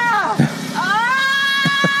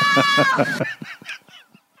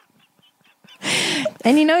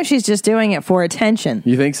 And she's just doing it for attention.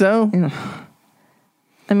 You think so?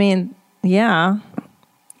 I mean, yeah.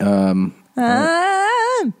 Here's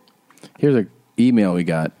an email we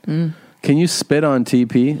got. Can you spit on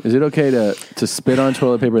TP? Is it okay to spit on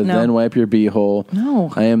toilet paper No. then wipe your beehole?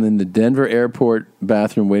 No. I am in the Denver airport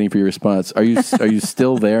bathroom waiting for your response. Are you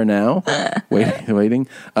still there now? Waiting?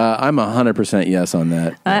 I'm 100% yes on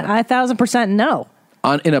that. I 1,000% no.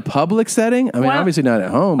 In a public setting? I mean, Well, obviously not at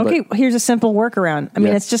home. Okay, here's a simple workaround. I mean,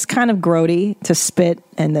 Yeah. it's just kind of grody to spit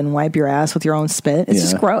and then wipe your ass with your own spit. It's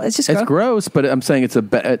just gross. It's just It's gross. gross, but I'm saying it's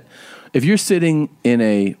if you're sitting in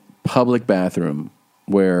a public bathroom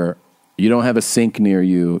where you don't have a sink near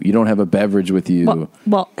you, you don't have a beverage with you.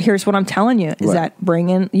 Well, here's what I'm telling you: is Right. that bring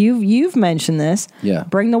in? You've mentioned this. Yeah.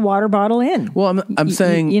 Bring the water bottle in. Well, I'm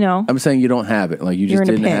saying I'm saying you don't have it. Like you You're just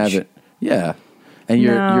in a didn't have pinch. it. Yeah. And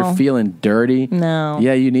you're No. feeling dirty. No.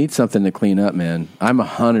 Yeah, you need something to clean up, man. I'm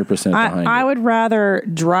 100% behind I it. would rather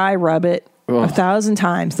dry rub it Ugh. 1,000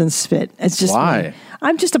 times than spit. It's just Why? me.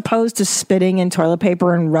 I'm just opposed to spitting in toilet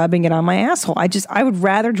paper and rubbing it on my asshole. I would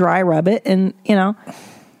rather dry rub it, and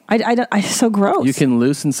it's so gross. You can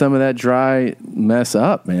loosen some of that dry mess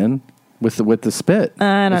up, man, with the spit.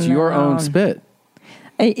 I don't it's your know. own spit.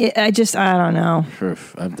 I don't know.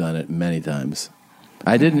 I've done it many times.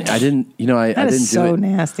 I didn't, I didn't is do so it.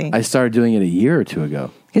 nasty. I started doing it a year or two ago.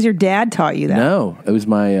 Because your dad taught you that. No, it was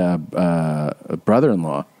my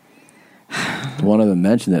brother-in-law. One of them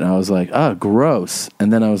mentioned it, and I was like, oh, gross.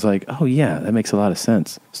 And then I was like, oh, yeah, that makes a lot of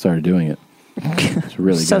sense. Started doing it. It's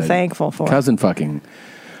really So good. thankful for it. Cousin fucking.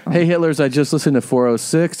 Hey, Hitlers, I just listened to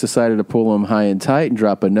 406, decided to pull them high and tight and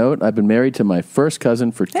drop a note. I've been married to my first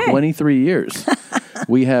cousin for 23 years.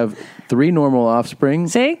 We have 3 normal offspring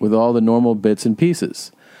with all the normal bits and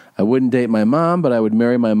pieces. I wouldn't date my mom, but I would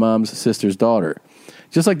marry my mom's sister's daughter.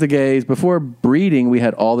 Just like the gays, before breeding, we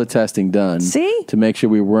had all the testing done to make sure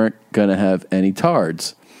we weren't going to have any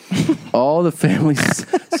tards. All the families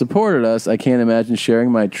supported us. I can't imagine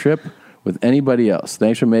sharing my trip with anybody else.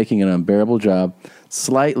 Thanks for making an unbearable job.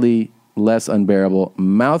 Slightly less unbearable.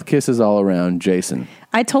 Mouth kisses all around, Jason.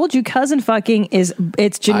 I told you, cousin fucking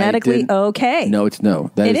it's genetically okay. No, it's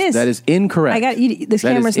no. It is. That is incorrect. This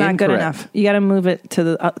That camera's is not good incorrect. enough. You got to move it to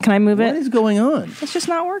the. Can I move it? What is going on? It's just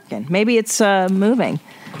not working. Maybe it's moving.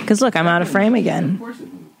 Because look, I'm out of frame again. Of course it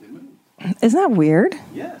moved. Isn't that weird?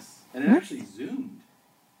 Yes, and it actually zoomed.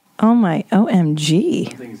 Oh my OMG!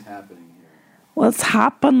 Something's happening here. What's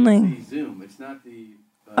happening? Zoom. It's not the.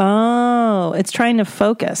 Oh, it's trying to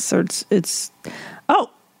focus, or it's.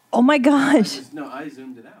 Oh my gosh! No, I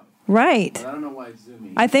zoomed it out. Right. But I don't know why it's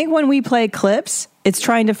zooming. I think when we play clips, it's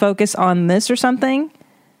trying to focus on this or something.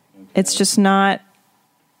 It's just not.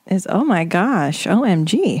 is, oh my gosh,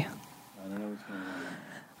 OMG.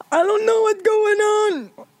 I don't know what's going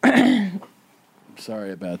on.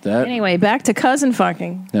 Sorry about that. Anyway, back to cousin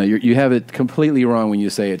fucking. No, you have it completely wrong when you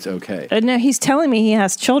say it's okay. No, he's telling me he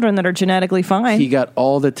has children that are genetically fine. He got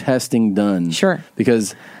all the testing done. Sure.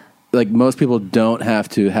 Because, like, most people don't have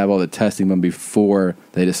to have all the testing done before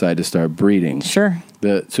they decide to start breeding. Sure.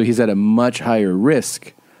 So he's at a much higher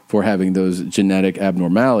risk for having those genetic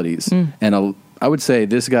abnormalities. And I would say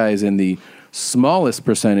this guy is in the smallest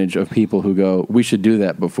percentage of people who go, we should do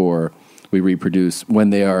that before we reproduce when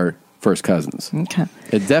they are first cousins. Okay.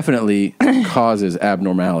 It definitely causes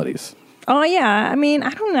abnormalities. Oh, yeah. I mean, I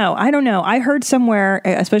don't know. I heard somewhere,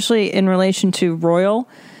 especially in relation to royal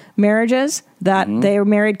marriages, that they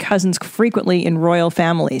married cousins frequently in royal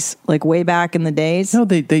families, like way back in the days. No,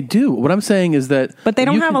 they do. What I'm saying is that... But they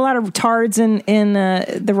don't have a lot of tards in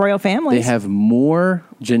the royal families. They have more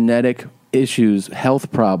genetic issues, health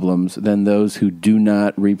problems, than those who do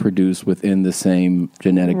not reproduce within the same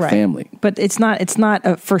genetic family. But it's not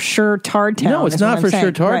a for sure tard town. No, it's not for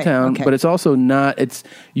sure tard town, but it's also not,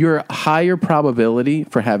 you're a higher probability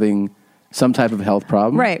for having some type of health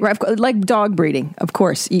problem. Right. Like dog breeding, of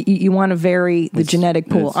course. You want to vary the genetic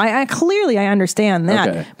pool. I clearly understand that,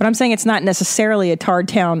 Okay. but I'm saying it's not necessarily a tard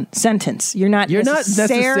town sentence. You're not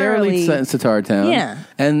necessarily sentenced to tard town. Yeah.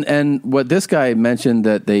 And what this guy mentioned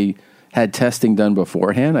that they had testing done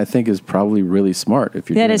beforehand, I think is probably really smart. If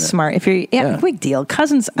you're that doing is smart. If you're big deal.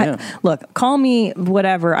 Cousins. Look, call me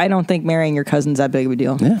whatever. I don't think marrying your cousin's that big of a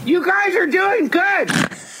deal. Yeah. You guys are doing good.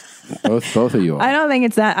 Both of you are. I don't think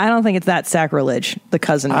it's that sacrilege. The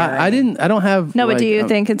cousin. I don't have. No, but do you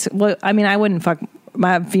think it's? Well, I mean, I wouldn't fuck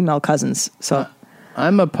my female cousins. So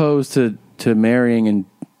I'm opposed to marrying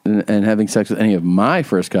and having sex with any of my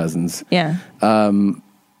first cousins. Yeah.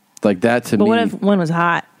 Like that to me. But what if one was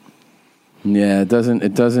hot? Yeah, it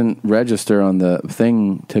doesn't register on the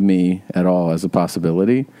thing to me at all as a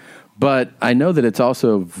possibility. But I know that it's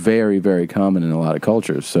also very, very common in a lot of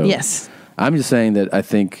cultures. So yes, I'm just saying that I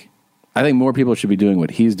think more people should be doing what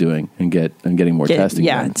he's doing and getting more testing.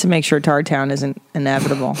 Yeah, done. to make sure Tard Town isn't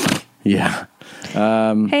inevitable. Yeah.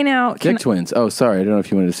 Hey, now Dick Twins. Oh, sorry, I don't know if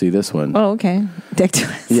you wanted to see this one. Oh, okay. Dick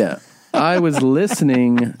Twins. Yeah, I was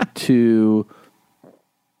listening to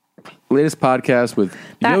latest podcast with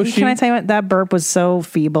Yoshi. Can I tell you what? That burp was so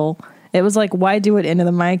feeble. It was like, why do it into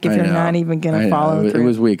the mic if you're not even going to follow through? It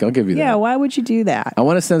was weak. I'll give you that. Yeah, why would you do that? I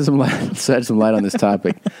want to shed some light on this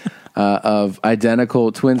topic of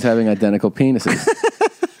identical twins having identical penises.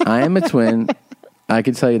 I am a twin. I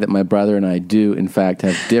can tell you that my brother and I do, in fact,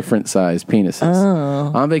 have different sized penises.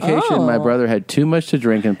 Oh. On vacation, my brother had too much to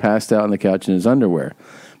drink and passed out on the couch in his underwear.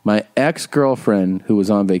 My ex-girlfriend, who was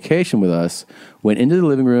on vacation with us, went into the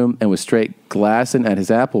living room and was straight glassing at his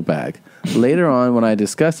apple bag. Later on, when I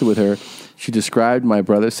discussed it with her, she described my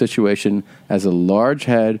brother's situation as a large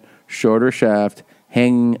head, shorter shaft,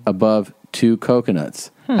 hanging above 2 coconuts.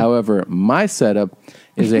 However, my setup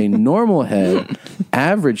is a normal head,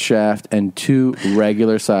 average shaft, and 2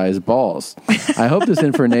 regular-sized balls. I hope this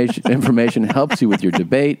information helps you with your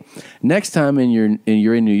debate. Next time you're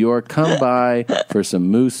in New York, come by for some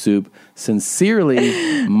moose soup.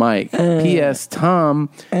 Sincerely, Mike. P.S. Tom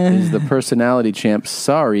is the personality champ.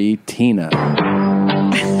 Sorry, Tina.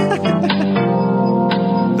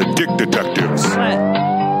 The Dick Detectives. What?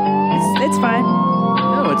 It's fine.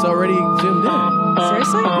 No, it's already zoomed in.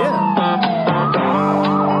 Seriously? Yeah.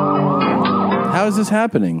 How is this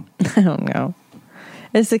happening? I don't know.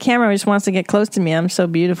 It's the camera just wants to get close to me. I'm so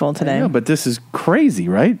beautiful today. No, but this is crazy,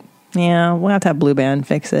 right? Yeah, we'll have to have Blue Band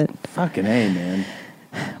fix it. Fucking A, man.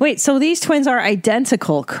 Wait, so these twins are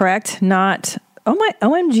identical, correct? Not,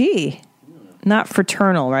 OMG. Not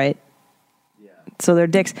fraternal, right? Yeah. So they're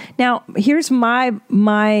dicks. Now, here's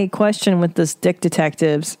my question with this Dick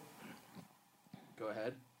Detectives. Go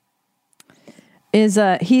ahead. Is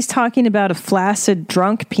he's talking about a flaccid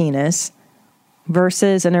drunk penis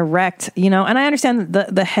versus an erect, and I understand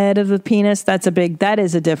the head of the penis, that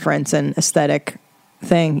is a difference in aesthetic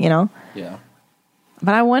thing, Yeah.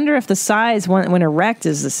 But I wonder if the size when erect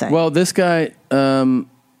is the same. Well, this guy,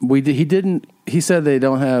 he said they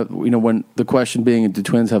don't have, when the question being, do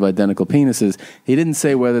twins have identical penises, he didn't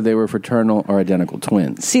say whether they were fraternal or identical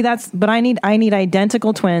twins. See, but I need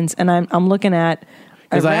identical twins, and I'm looking at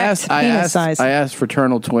because I asked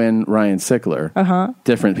fraternal twin Ryan Sickler,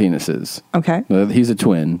 different penises. Okay. He's a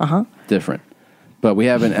twin, different. But we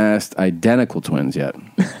haven't asked identical twins yet.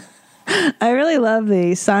 I really love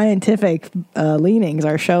the scientific leanings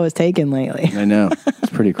our show has taken lately. I know. It's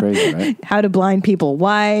pretty crazy, right? How do blind people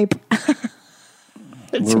wipe?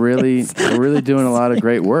 We're really doing a lot of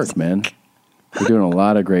great work, man. We're doing a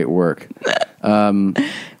lot of great work.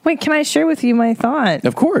 Wait, can I share with you my thought?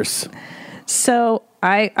 Of course. So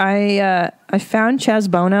I found Chaz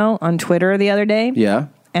Bono on Twitter the other day. Yeah.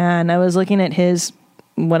 And I was looking at his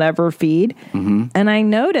whatever feed, and I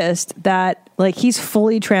noticed that like he's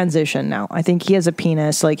fully transitioned now. I think he has a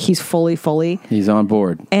penis. Like he's fully. He's on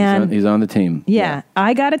board. And he's on the team. Yeah,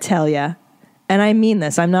 I gotta tell you, and I mean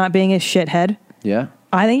this. I'm not being a shithead. Yeah.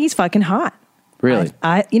 I think he's fucking hot. Really?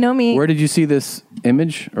 I you know me. Where did you see this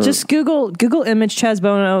image? Or? Just Google image Chaz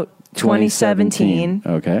Bono 2017.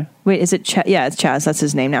 Okay. Wait, is it Chaz? Yeah, it's Chaz. That's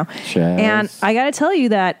his name now. Chaz. And I got to tell you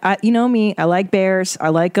that, you know me, I like bears. I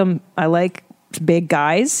like them. I like big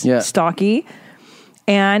guys, stocky.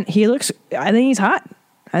 And I think he's hot.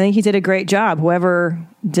 I think he did a great job. Whoever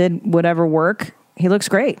did whatever work, he looks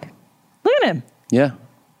great. Look at him. Yeah.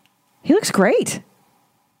 He looks great.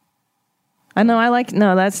 I know. I like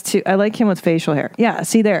him with facial hair. Yeah.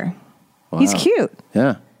 See there. Wow. He's cute.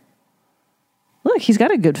 Yeah. Look, he's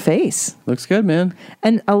got a good face. Looks good, man.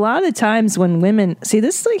 And a lot of the times when women see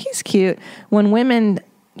this, like he's cute. When women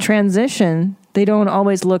transition, they don't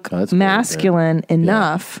always look masculine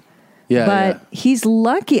enough. Yeah, but he's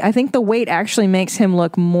lucky. I think the weight actually makes him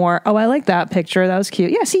look more. Oh, I like that picture. That was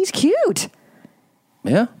cute. Yeah, see, he's cute.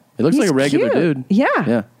 Yeah, he looks like a regular dude. Yeah,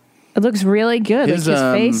 yeah. It looks really good. His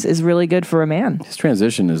face is really good for a man. His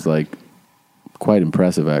transition is like quite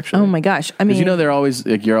impressive, actually. Oh my gosh! I mean, you know, they're always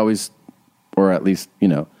like you're always. Or at least, you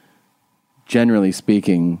know, generally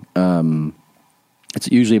speaking,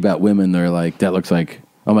 it's usually about women. They're like, that looks like,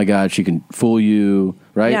 oh my God, she can fool you,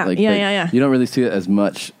 right? Yeah, like, yeah. You don't really see it as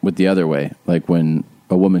much with the other way, like when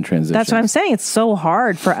a woman transitions. That's what I'm saying. It's so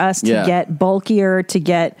hard for us to get bulkier,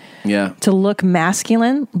 to look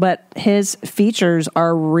masculine, but his features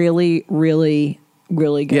are really, really,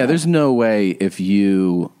 really good. Yeah, there's no way if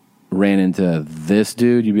you ran into this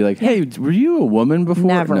dude, you'd be like, hey, were you a woman before?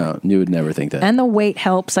 Never. No, you would never think that. And the weight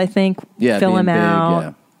helps, I think, fill him being big, out.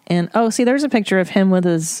 yeah. And, see, there's a picture of him with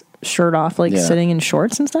his shirt off, like sitting in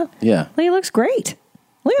shorts and stuff. Yeah. Like, he looks great.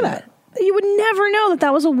 Look at that. You would never know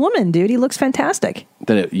that was a woman, dude. He looks fantastic.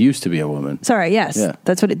 That it used to be a woman. Sorry, yes. Yeah.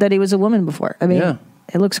 That's that he was a woman before. I mean,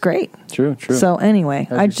 it looks great. True. So anyway,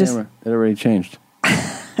 How's your camera? It already changed.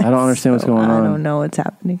 I don't understand what's going on. I don't know what's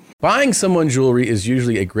happening. Buying someone jewelry is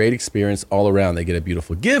usually a great experience all around. They get a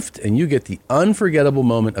beautiful gift, and you get the unforgettable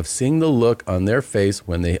moment of seeing the look on their face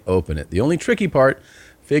when they open it. The only tricky part,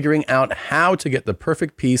 figuring out how to get the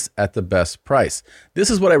perfect piece at the best price. This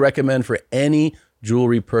is what I recommend for any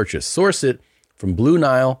jewelry purchase. Source it from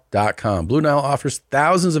BlueNile.com. Blue Nile offers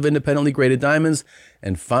thousands of independently graded diamonds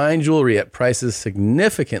and fine jewelry at prices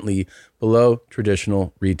significantly below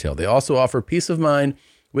traditional retail. They also offer peace of mind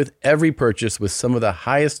with every purchase with some of the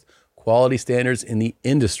highest quality standards in the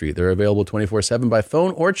industry. They're available 24/7 by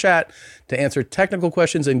phone or chat to answer technical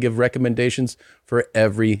questions and give recommendations for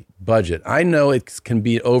every budget. I know it can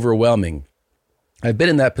be overwhelming. I've been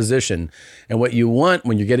in that position, and what you want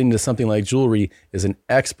when you're getting into something like jewelry is an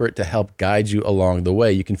expert to help guide you along the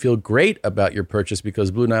way. You can feel great about your purchase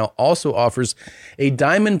because Blue Nile also offers a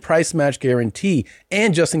diamond price match guarantee.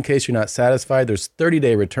 And just in case you're not satisfied, there's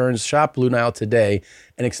 30-day returns. Shop Blue Nile today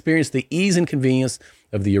and experience the ease and convenience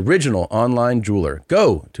of the original online jeweler.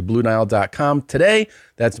 Go to BlueNile.com today.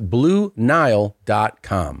 That's BlueNile.com.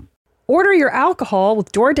 Order your alcohol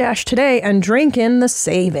with DoorDash today and drink in the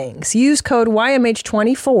savings. Use code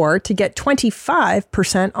YMH24 to get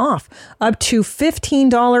 25% off, up to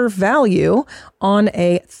 $15 value on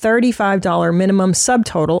a $35 minimum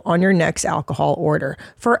subtotal on your next alcohol order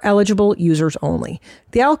for eligible users only.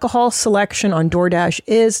 The alcohol selection on DoorDash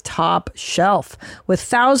is top shelf. With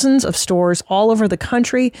thousands of stores all over the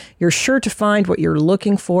country, you're sure to find what you're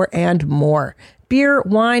looking for and more. Beer,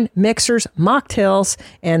 wine, mixers, mocktails,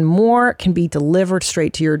 and more can be delivered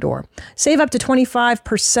straight to your door. Save up to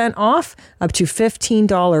 25% off, up to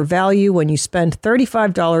 $15 value when you spend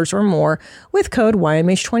 $35 or more with code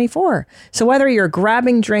YMH24. So whether you're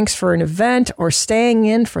grabbing drinks for an event or staying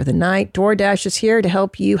in for the night, DoorDash is here to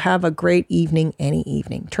help you have a great evening any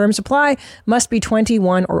evening. Terms apply. Must be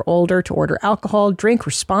 21 or older to order alcohol. Drink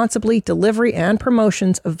responsibly. Delivery and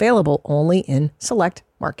promotions available only in select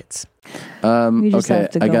markets. Okay,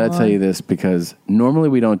 I got to tell you this because normally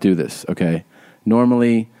we don't do this, okay?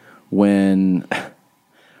 Normally when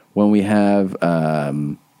we have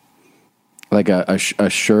like a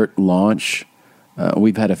shirt launch,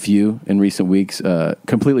 we've had a few in recent weeks.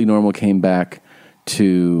 Completely Normal came back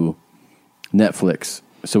to Netflix.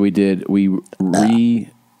 So we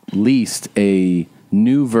released a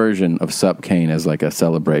new version of Sup Kane as like a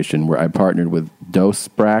celebration where I partnered with Dos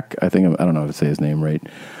Brack. I don't know how to say his name right.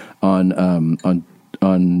 On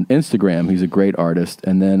Instagram. He's a great artist.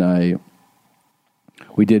 And then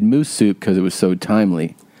we did moose soup because it was so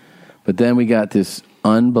timely. But then we got this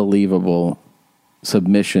unbelievable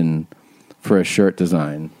submission for a shirt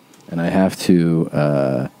design, and I have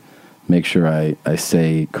to make sure I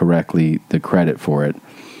say correctly the credit for it.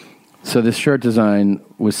 So this shirt design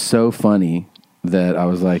was so funny that I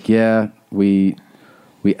was like, yeah, we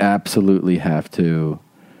absolutely have to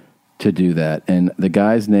do that. And the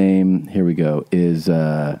guy's name, here we go, is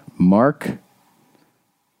Mark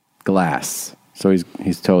Glass. So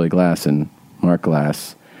he's totally glassing, Mark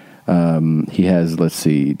Glass. He has, let's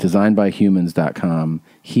see, designedbyhumans.com.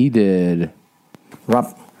 He did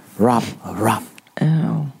rub.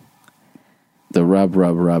 Oh. The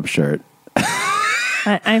rub shirt.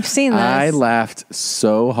 I've seen this. I laughed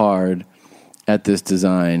so hard at this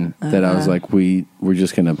design that I was like, we're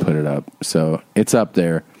just going to put it up. So it's up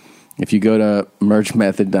there. If you go to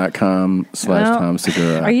merchmethod.com/Tom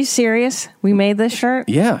Segura. Are you serious? We made this shirt?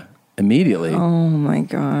 Yeah, immediately. Oh my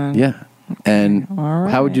God. Yeah. And right.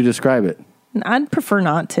 How would you describe it? I'd prefer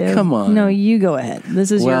not to. Come on. No, you go ahead.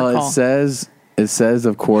 This is your call. Well, it says,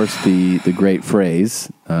 of course, the great phrase,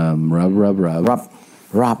 rub.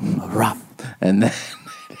 And then it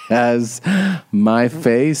has my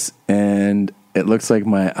face, and it looks like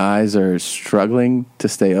my eyes are struggling to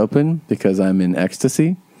stay open because I'm in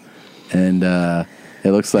ecstasy. And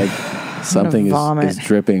it looks like something is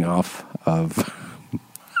dripping off of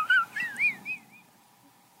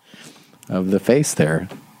the face there.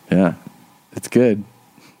 Yeah, it's good.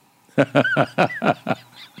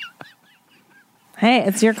 Hey,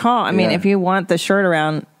 it's your call. I mean, if you want the shirt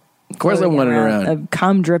around, of course I want it around.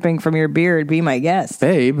 Cum dripping from your beard, be my guest,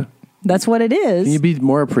 babe. That's what it is. Can you be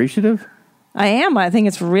more appreciative? I am. I think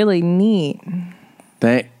it's really neat.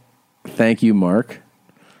 Thank you, Mark,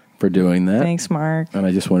 for doing that. Thanks, Mark. And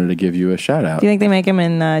I just wanted to give you a shout out. Do you think they make them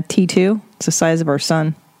in T2? It's the size of our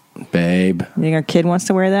son. Babe. You think our kid wants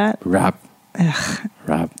to wear that? Rob.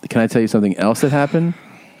 Can I tell you something else that happened?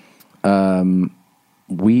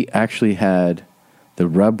 We actually had the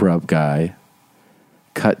rub guy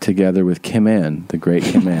cut together with Kim Ann, the great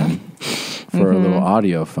Kim Ann, for a little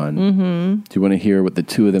audio fun. Mm-hmm. Do you want to hear what the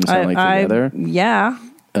two of them sound like together? Yeah.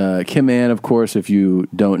 Kim Ann, of course, if you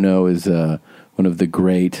don't know, is one of the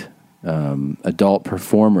great adult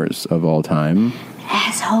performers of all time.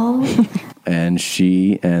 Asshole. And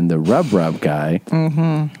she and the rub guy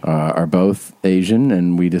are both Asian,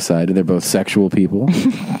 and we decided they're both sexual people.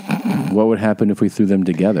 What would happen if we threw them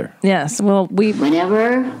together? Yes. Well,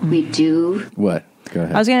 whenever we do. What? Go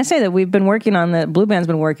ahead. I was going to say that we've been working on the Blue Band's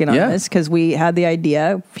been working on this because we had the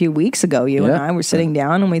idea a few weeks ago. You and I were sitting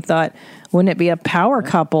down and we thought, wouldn't it be a power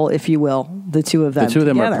couple, if you will, the two of them? The two of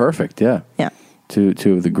them together? are perfect. Yeah. Yeah. Two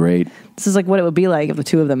of the great. This is like what it would be like if the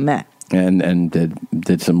two of them met and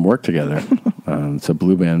did some work together. So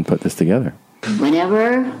Blue Band put this together.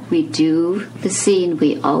 Whenever we do the scene,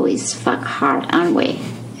 we always fuck hard, aren't we?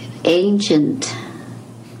 Ancient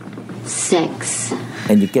sex.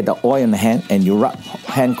 And you get the oil in the hand and you rub.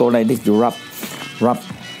 Hand go like this, you rub.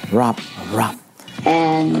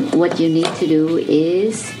 And what you need to do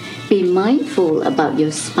is be mindful about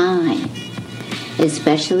your spine,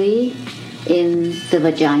 especially in the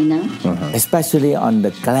vagina. Especially on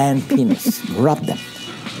the gland penis. Rub them.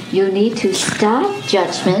 You need to stop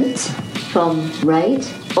judgment from right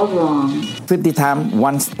or wrong. 50 times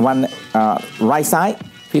one right side,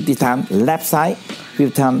 50 times left side,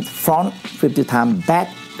 50 times front, 50 times back,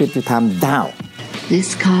 50 times down.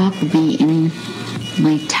 This cock be in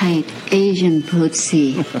my tight Asian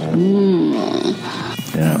pussy.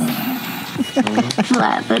 Yeah.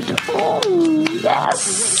 Flap it. Oh,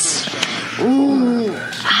 yes. Ooh.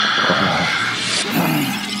 I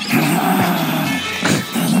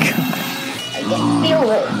can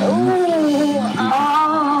feel it. Ooh.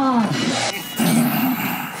 Oh.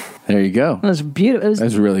 There you go. It was beautiful. That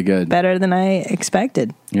was really good. Better than I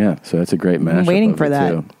expected. Yeah, so that's a great mashup. I'm waiting for it, that.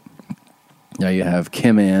 Too. Now you have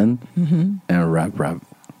Kim Ann and Rob.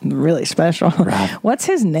 Really special. What's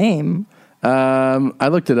his name? I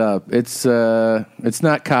looked it up. It's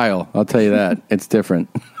not Kyle. I'll tell you that. It's different.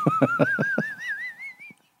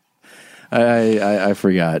 I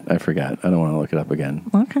forgot. I don't want to look it up again.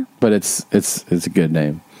 Okay. But it's a good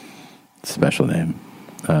name. It's a special name.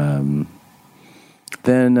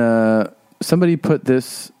 Then somebody put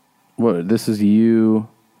this. What? This is you.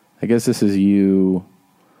 I guess this is you.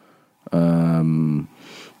 Can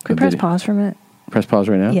we press pause for a minute? Press pause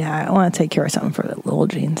right now? Yeah, I want to take care of something for the little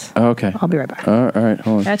jeans. Oh, okay. I'll be right back. All right,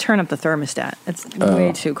 hold on. I turn up the thermostat. It's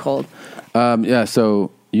way too cold. Yeah,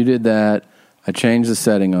 so you did that. I changed the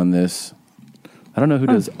setting on this. I don't know who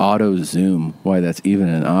does auto zoom, why that's even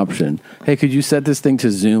an option. Hey, could you set this thing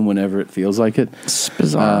to zoom whenever it feels like it? It's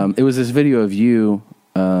bizarre. It was this video of you.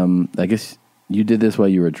 I guess you did this while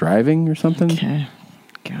you were driving or something? Okay.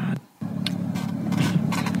 God.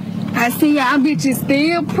 I see y'all bitches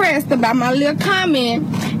still pressed about my little comment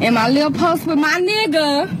and my little post with my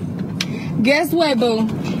nigga. Guess what, boo?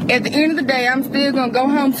 At the end of the day, I'm still gonna go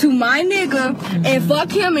home to my nigga and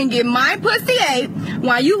fuck him and get my pussy ate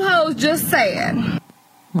while you hoes just sad.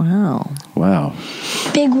 Wow.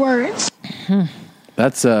 Big words.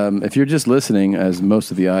 That's, if you're just listening, as most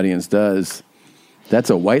of the audience does, that's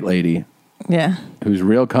a white lady. Yeah. Who's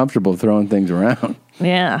real comfortable throwing things around.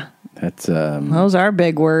 Yeah. That's, those are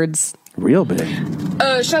big words. Real big.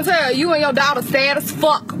 Chantel, you and your daughter sad as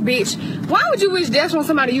fuck, bitch. Why would you wish death on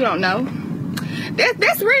somebody you don't know?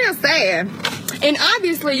 That's real sad. And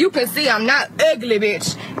obviously you can see I'm not ugly,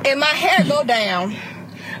 bitch. And my hair go down.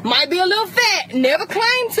 Might be a little fat. Never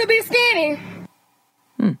claimed to be skinny.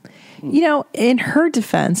 You know, in her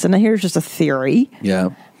defense, and here's just a theory. Yeah.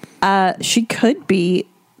 She could be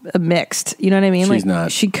mixed. You know what I mean? She's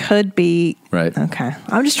not. She could be. Right. Okay.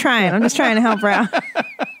 I'm just trying to help her out.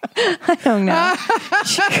 I don't know.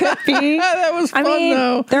 She could be. That was fun,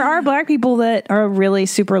 though. There are black people that are really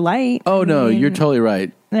super light. Oh, no, you're totally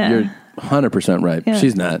right. Yeah. You're 100% right. Yeah.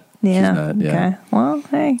 She's not. Yeah. She's not. Yeah. Okay. Well,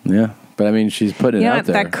 hey. Yeah. But I mean, she's putting it out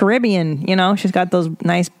there. That Caribbean, she's got those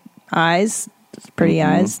nice eyes, pretty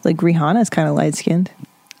eyes. Like Rihanna's kind of light skinned.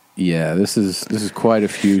 Yeah, this is quite a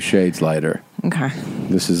few shades lighter. Okay.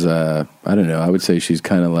 This is I don't know. I would say she's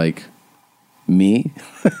kind of like me.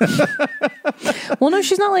 Well, no,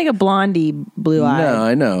 she's not like a blondie, blue eye. No,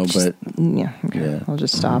 I know, but yeah. Okay. I'll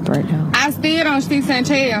just stop right now. I still don't see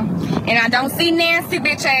Chantel. And I don't see Nancy,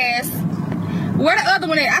 bitch ass. Where the other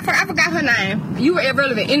one at? I forgot her name. You were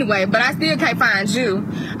irrelevant anyway, but I still can't find you.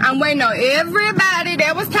 I'm waiting on everybody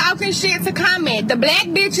that was talking shit to comment. The black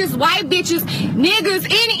bitches, white bitches, niggas,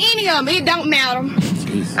 any of them. It don't matter.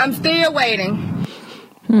 Jeez. I'm still waiting.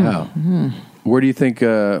 Wow. Where do you think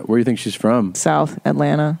she's from? South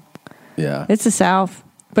Atlanta. Yeah. It's the South,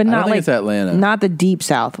 but I not don't think like it's Atlanta. Not the deep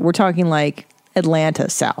South. We're talking like Atlanta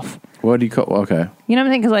South. What do you call? Okay. You know what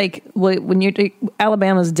I'm saying? Because like when you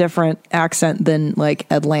Alabama's different accent than like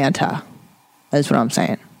Atlanta. That's what I'm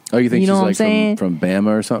saying. Oh, you think You know what I'm she's saying? like from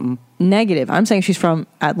Bama or something? Negative. I'm saying she's from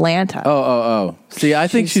Atlanta. Oh. See, I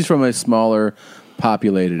think she's from a smaller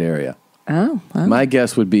populated area. Oh. My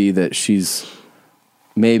guess would be that she's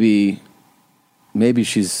maybe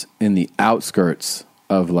she's in the outskirts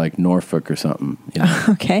of like Norfolk or something. You know?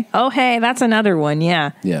 Okay. Oh, hey, that's another one.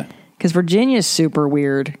 Yeah. Yeah. Because Virginia's super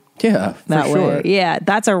weird. Yeah, that for way. sure. Yeah,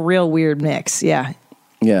 that's a real weird mix. Yeah.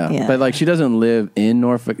 Yeah. But like she doesn't live in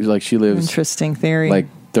Norfolk. Like she lives Interesting theory. like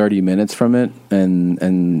 30 minutes from it,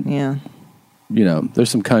 and yeah,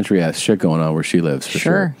 there's some country ass shit going on where she lives for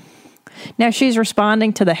sure. Now she's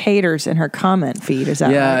responding to the haters in her comment feed. Is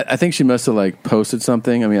that right? I think she must have like posted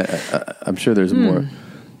something. I mean, I'm sure there's more.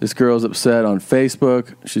 This girl's upset on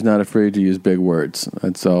Facebook. She's not afraid to use big words.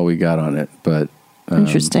 That's all we got on it. But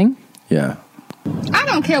interesting. Yeah. I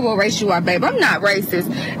don't care what race you are, babe. I'm not racist.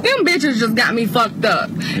 Them bitches just got me fucked up.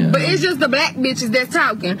 Yeah. But it's just the black bitches that's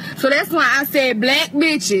talking. So that's why I said black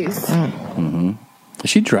bitches. Mm-hmm. Is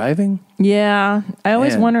she driving? Yeah. I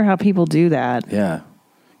always Man. wonder how people do that. Yeah.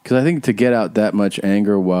 Because I think to get out that much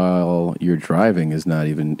anger while you're driving it's not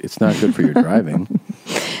good for your driving.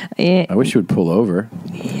 I wish you would pull over.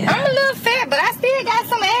 Yeah. I'm a little fat, but I still got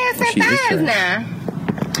some ass and thighs now.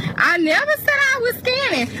 I never said I was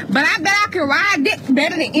skinny, but I bet I can ride dick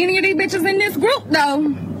better than any of these bitches in this group,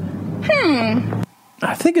 though.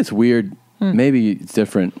 I think it's weird. Maybe it's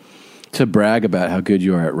different to brag about how good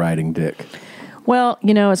you are at riding dick. Well,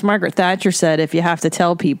 as Margaret Thatcher said, if you have to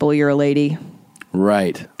tell people you're a lady.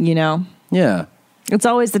 Right. Yeah. It's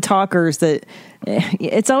always the talkers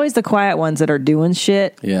it's always the quiet ones that are doing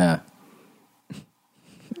shit. Yeah.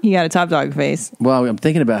 You got a top dog face. Well, I'm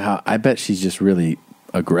thinking about how I bet she's just really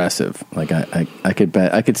aggressive. Like I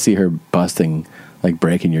could see her busting, like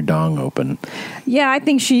breaking your dong open. Yeah, I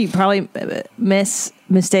think she probably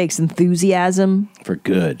mistakes enthusiasm for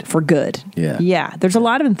good. Yeah. Yeah. There's a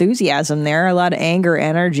lot of enthusiasm there, a lot of anger,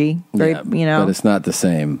 energy. But it's not the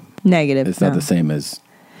same. Negative. It's not the same as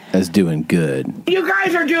doing good. You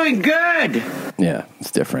guys are doing good. Yeah,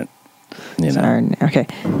 it's different. Sorry. Okay.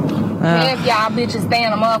 If y'all bitches stay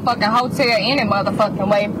in a motherfucking hotel any motherfucking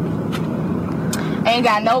way, ain't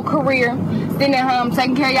got no career, sitting at home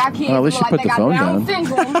taking care of y'all kids, well, at least you put the phone down.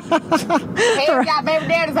 Hell, y'all baby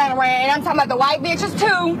daddies ain't around. And I'm talking about the white bitches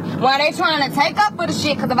too. Why they trying to take up for the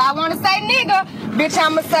shit? Because if I want to say nigga, bitch,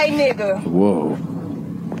 I'ma say nigga. Whoa.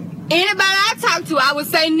 Anybody I talk to, I would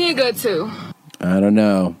say nigga to. I don't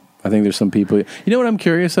know. I think there's some people. You know what I'm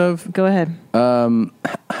curious of? Go ahead.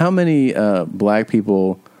 How many black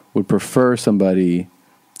people would prefer somebody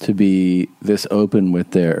to be this open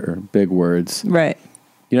with their big words? Right.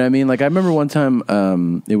 You know what I mean? Like, I remember one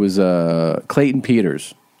time, it was Clayton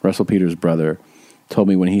Peters, Russell Peters' brother, told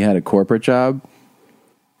me when he had a corporate job,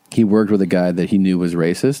 he worked with a guy that he knew was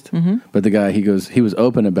racist. Mm-hmm. But the guy, he was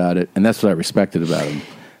open about it, and that's what I respected about him.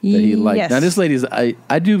 That he liked. Yes. Now, this lady's, I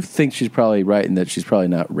do think she's probably right in that she's probably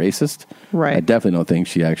not racist. Right. I definitely don't think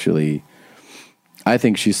she actually, I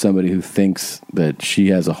think she's somebody who thinks that she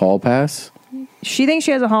has a hall pass. She thinks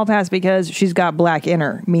she has a hall pass because she's got black in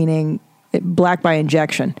her, meaning black by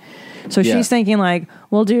injection. So Yeah. she's thinking like,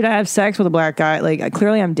 well, dude, I have sex with a black guy. Like,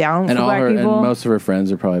 clearly I'm down with And all black her, people. and most of her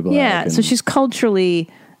friends are probably black. Yeah, and- so she's culturally,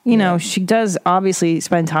 you know, she does obviously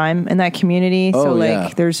spend time in that community. Oh, so like, yeah.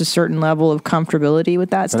 there's a certain level of comfortability with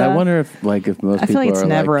that But stuff. I wonder if most I feel people like it's are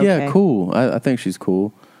never like, okay. yeah, cool. I think she's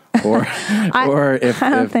cool. Or or if, I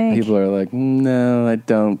don't if think. people are like, no, I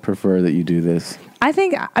don't prefer that you do this. I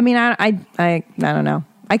think, I mean, I don't know.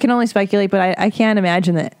 I can only speculate, but I can't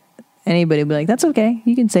imagine that anybody would be like, that's okay.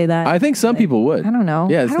 You can say that. I think some people would. I don't know.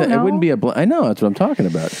 Yeah, I don't it know. wouldn't be I know, that's what I'm talking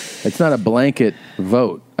about. It's not a blanket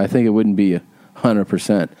vote. I think it wouldn't be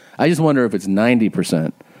 100%. I just wonder if it's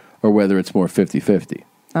 90% or whether it's more 50-50.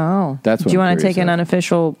 Oh. That's what Do you I'm want to curious take an of.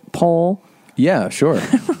 unofficial poll? Yeah, sure.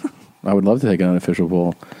 I would love to take an unofficial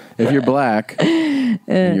poll. If you're black and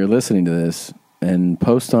you're listening to this, and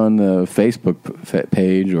post on the Facebook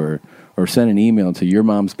page or send an email to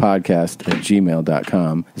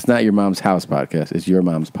yourmomspodcast@gmail.com. It's not Your Mom's House Podcast. It's Your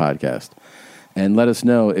Mom's Podcast. And let us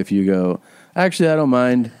know if you go, actually, I don't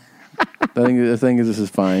mind. The thing is, this is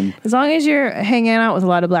fine. As long as you're hanging out with a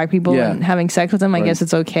lot of black people Yeah. and having sex with them, I Right. guess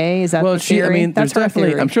it's okay. Is that the theory? I mean, there's That's her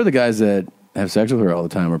definitely, theory. I'm sure the guys that have sex with her all the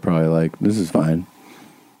time are probably like, this is fine.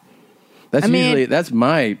 That's that's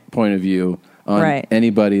my point of view on Right.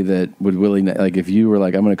 anybody that would like, if you were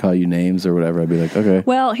like, I'm going to call you names or whatever, I'd be like, okay.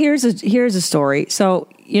 Well, here's a story. So,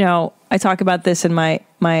 you know, I talk about this in my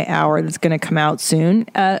hour that's going to come out soon.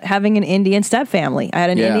 Having an Indian step family. I had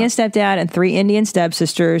an Indian stepdad and 3 Indian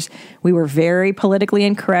stepsisters. We were very politically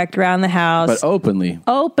incorrect around the house. But openly.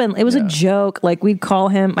 Open. It was a joke. Like, we'd call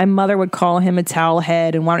him, my mother would call him a towel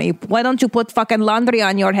head, and why don't you put fucking laundry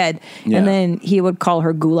on your head? Yeah. And then he would call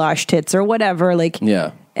her goulash tits or whatever. Like,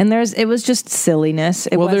 yeah. And it was just silliness.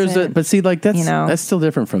 It wasn't, but see, like, that's, you know. that's still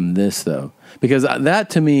different from this, though. Because that,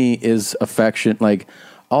 to me, is affection. Like,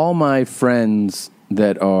 all my friends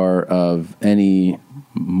that are of any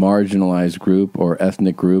marginalized group or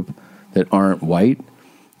ethnic group that aren't white,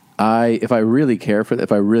 if I really care for them,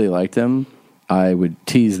 if I really like them, I would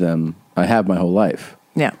tease them. I have my whole life.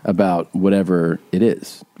 Yeah. About whatever it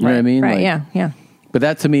is. You know what I mean? Right, Like, yeah. But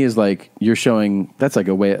that to me is like, you're showing, that's like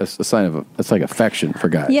a sign of, it's like affection for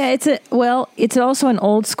guys. Yeah, it's also an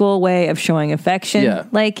old school way of showing affection. Yeah.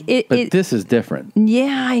 Like But this is different.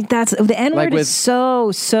 yeah, that's the N word Like with- is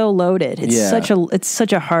so loaded. It's Yeah.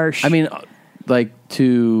 such a harsh. I mean, like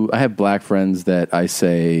I have black friends that I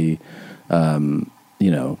say,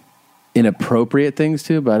 inappropriate things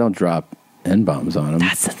to, but I don't drop N-bombs on them.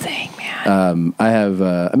 That's the thing, man. I have,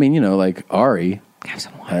 like Ari. Have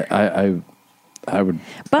some water. I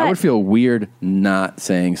would feel weird not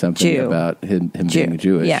saying something Jew. about him being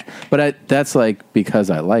Jewish. Yeah. But that's like because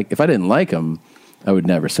if I didn't like him, I would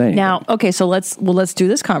never say anything. Now, okay, so let's do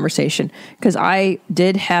this conversation because I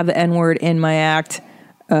did have the N word in my act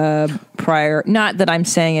prior. Not that I'm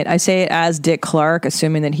saying it. I say it as Dick Clark,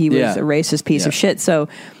 assuming that he was a racist piece of shit. So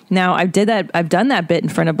now I've done that bit in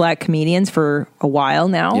front of black comedians for a while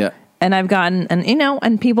now. Yeah. And I've gotten,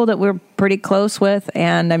 and people that we're pretty close with,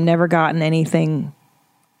 and I've never gotten anything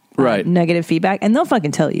negative feedback. And they'll fucking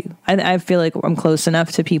tell you. I feel like I'm close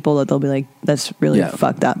enough to people that they'll be like, that's really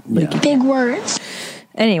fucked up. Like, big words.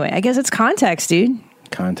 Anyway, I guess it's context, dude.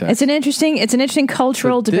 Context. It's an interesting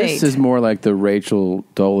cultural But debate. This is more like the Rachel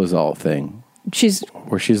Dolezal thing.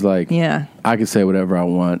 Where she's like, I can say whatever I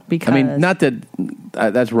want. Because I mean, not that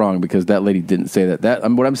that's wrong because that lady didn't say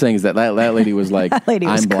that. What I'm saying is that lady was like, That lady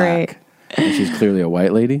was I'm black. And she's clearly a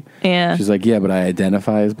white lady. Yeah. She's like, yeah, but I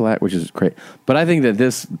identify as black, which is great. But I think that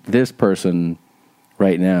this person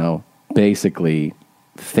right now basically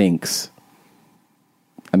thinks,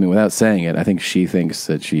 I mean, without saying it, I think she thinks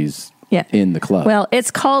that she's in the club. Well,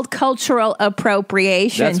 it's called cultural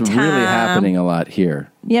appropriation. That's Tom. really happening a lot here.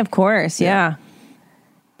 Yeah, of course. Yeah.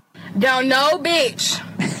 Don't no bitch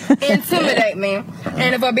intimidate me.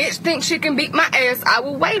 And if a bitch thinks she can beat my ass, I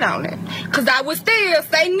will wait on it. Because I will still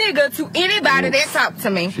say nigga to anybody that talk to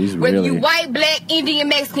me. She's Whether really- you white, black, Indian,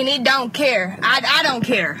 Mexican, it don't care. I don't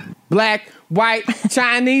care. black, white,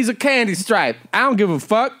 Chinese, or candy stripe. I don't give a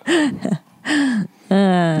fuck. Yeah,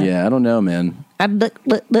 I don't know, man.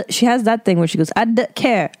 She has that thing where she goes, I don't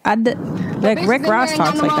care. Like Rick Ross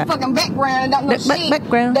talks like that. Motherfucking background, don't know shit.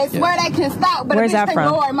 Background. They swear they can stop, but Where's a bitch that say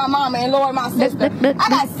from? Lord, my mama, and Lord, my sister. I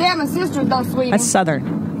got 7 sisters, though, sweetie. That's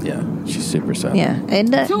Southern. Yeah, she's super Southern. Yeah.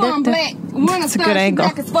 2 of them black. One is a good angle.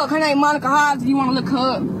 black as fuck. Her name Monica Hobbs. If you want to look her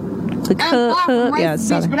up. I'm far from yeah, racist, bitch,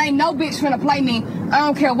 Southern. but ain't no bitch finna play me. I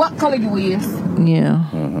don't care what color you is. Yeah.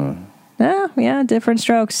 Uh-huh. Yeah, different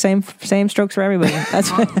strokes. Same strokes for everybody. That's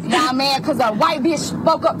Y'all mad because a white bitch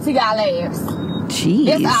spoke up to y'all ass. Jeez.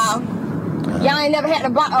 That's all. Y'all ain't never had a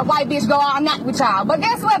white bitch go all night with y'all. But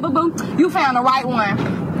guess what, boo-boo? You found the right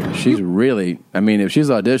one. She's really, I mean, if she's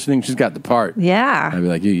auditioning, she's got the part. Yeah. I'd be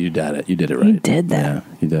like, you did it. You did it right. You did that.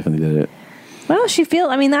 Yeah, you definitely did it. Well,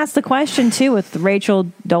 that's the question too with Rachel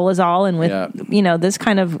Dolezal and with, this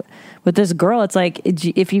kind of, with this girl, it's like,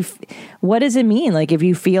 what does it mean? Like if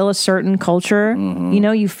you feel a certain culture,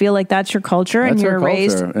 you feel like that's your culture and you're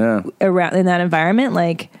raised around in that environment,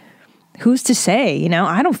 like who's to say,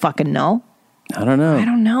 I don't fucking know. I don't know. I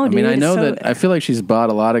don't know, dude. I mean, I know that I feel like she's bought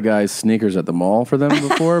a lot of guys sneakers at the mall for them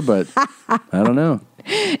before, but I don't know.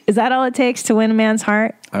 Is that all it takes to win a man's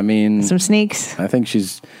heart? I mean, some sneaks. I think she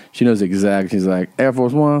knows exactly. She's like Air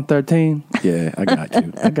Force 1, 13. Yeah, I got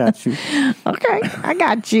you. I got you. Okay, I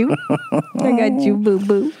got you. I got you, boo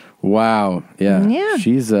boo. Wow. Yeah. Yeah.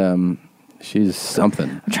 She's something.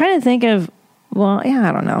 I'm trying to think of. Well, yeah,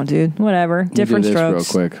 I don't know, dude. Whatever. Different do this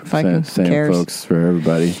strokes. real quick. Fucking Same cares. folks for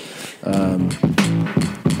everybody.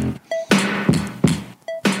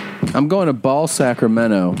 I'm going to Ball,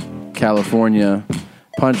 Sacramento, California.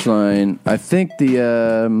 Punchline. I think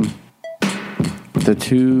the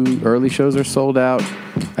 2 early shows are sold out.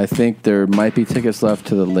 I think there might be tickets left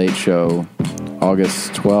to the late show,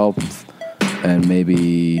 August 12th, and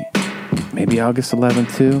maybe August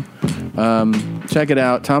 11th too. Check it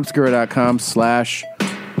out.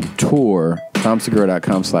 TomSegura.com/tour.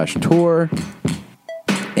 TomSegura.com/tour.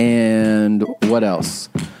 And what else?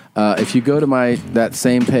 If you go to that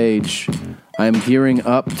same page, I'm gearing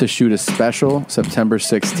up to shoot a special September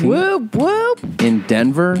 16th. Whoop, whoop. In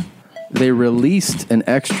Denver. They released an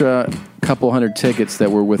extra couple hundred tickets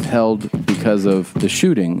that were withheld because of the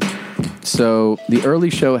shooting. So the early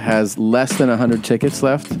show has less than 100 tickets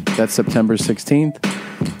left. That's September 16th.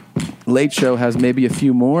 Late show has maybe a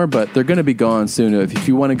few more, but they're going to be gone soon. If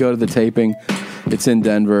you want to go to the taping, it's in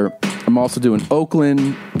Denver. I'm also doing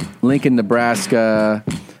Oakland, Lincoln, Nebraska.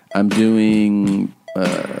 I'm doing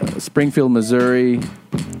Springfield, Missouri,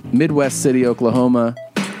 Midwest City, Oklahoma,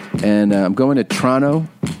 and I'm going to Toronto,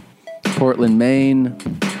 Portland, Maine,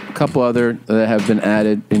 a couple other that have been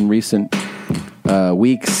added in recent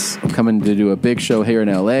weeks. I'm coming to do a big show here in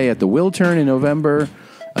LA at the Wiltern in November.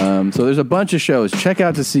 So there's a bunch of shows. Check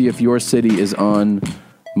out to see if your city is on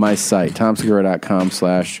my site,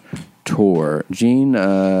 TomSegura.com/tour. Gene,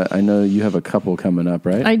 I know you have a couple coming up,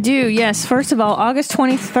 right? I do, yes. First of all, August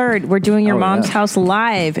 23rd, we're doing Your Mom's House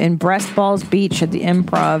live in Breast Balls Beach at the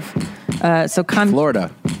Improv. So come...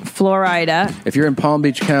 Florida. If you're in Palm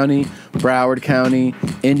Beach County, Broward County,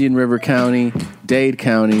 Indian River County, Dade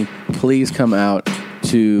County, please come out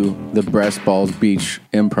to the Breast Balls Beach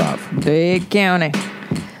Improv. Big county.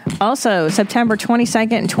 Also, September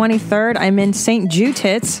 22nd and 23rd, I'm in St.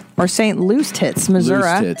 Tits, Missouri. Loose Tits,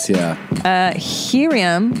 yeah.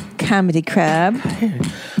 Helium Comedy Club.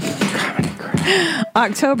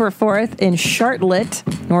 October 4th in Charlotte,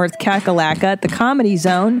 North Kakalaka at the Comedy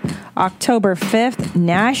Zone. October 5th,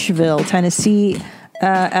 Nashville, Tennessee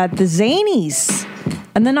at the Zanies.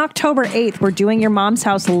 And then October 8th, we're doing Your Mom's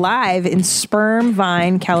House live in Sperm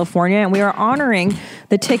Vine, California. And we are honoring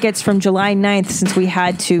the tickets from July 9th since we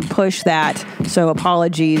had to push that. So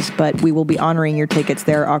apologies, but we will be honoring your tickets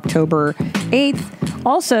there October 8th.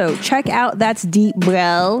 Also, check out That's Deep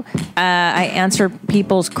Bro. I answer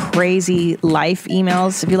people's crazy life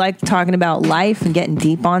emails. If you like talking about life and getting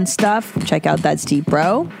deep on stuff, check out That's Deep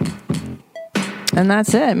Bro. And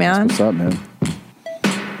that's it, man. That's what's up, man.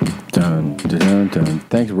 Dun, dun, dun, dun.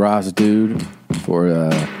 Thanks, Ross, dude, for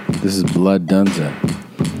this is Blood Dunza.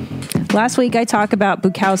 Last week I talked about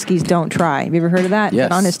Bukowski's Don't Try. Have you ever heard of that? Yes.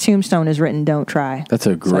 That on his tombstone is written Don't Try. That's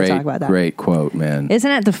a great, great quote, man.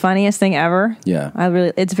 Isn't it the funniest thing ever? Yeah.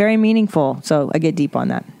 It's very meaningful, so I get deep on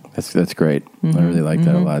that. That's great. I really like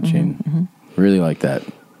that a lot, Gene. Really like that.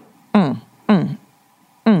 Oh,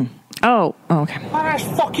 okay. Oh, that's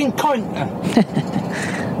fucking cunt.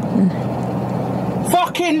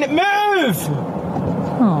 Fucking move!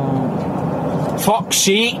 Oh. Fuck's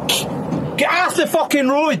sake. Get off the fucking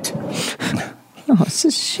road. Oh, it's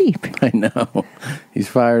a sheep. I know. He's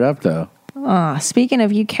fired up, though. Speaking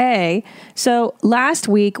of UK, so last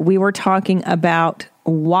week we were talking about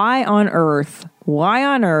why on earth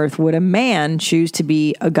would a man choose to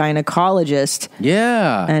be a gynecologist?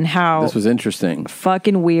 Yeah. And how this was interesting.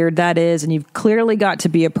 Fucking weird that is. And you've clearly got to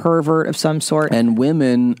be a pervert of some sort. And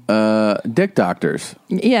women, dick doctors.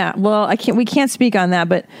 Yeah. Well, we can't speak on that,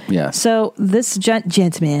 but yeah. So this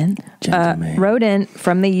gentleman wrote in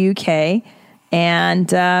from the UK.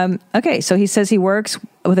 And, okay, so he says he works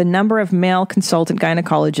with a number of male consultant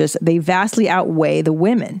gynecologists. They vastly outweigh the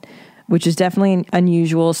women, which is definitely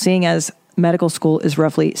unusual, seeing as medical school is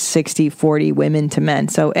roughly 60-40 women to men.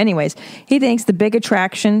 So anyways, he thinks the big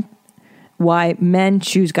attraction why men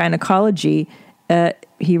choose gynecology,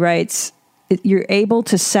 he writes, you're able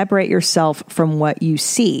to separate yourself from what you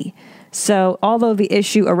see. So although the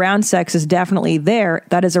issue around sex is definitely there,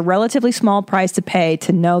 that is a relatively small price to pay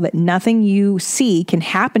to know that nothing you see can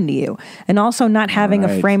happen to you, and also not having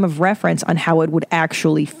a frame of reference on how it would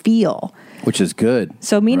actually feel. Which is good.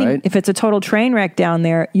 So meaning if it's a total train wreck down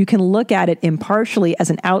there, you can look at it impartially as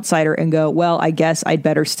an outsider and go, well, I guess I'd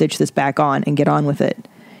better stitch this back on and get on with it.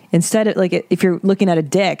 Instead of like if you're looking at a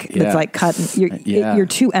dick that's like cutting, you're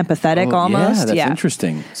too empathetic almost. Yeah, that's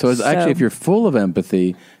interesting. So it's actually, if you're full of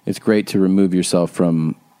empathy, it's great to remove yourself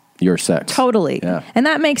from your sex. Totally. Yeah. And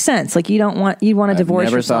that makes sense. Like you'd want to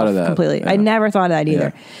divorce yourself completely. Yeah. I never thought of that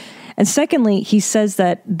either. Yeah. And secondly, he says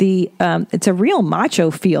that it's a real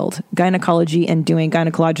macho field, gynecology and doing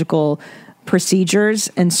gynecological procedures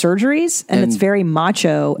and surgeries, and it's very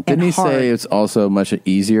macho and hard. Didn't he say it's also much an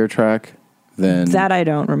easier track than... That I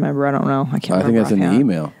don't remember. I don't know. I can't remember. I think that's in the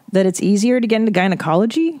email. That it's easier to get into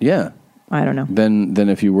gynecology? Yeah. I don't know. Than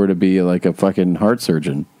if you were to be like a fucking heart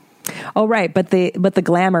surgeon. Oh, right. But the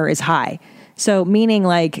glamour is high. So meaning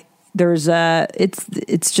like there's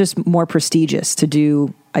it's just more prestigious to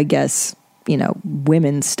do, I guess,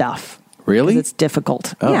 women's stuff. Really? It's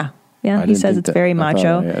difficult. Oh. Yeah. He says it's very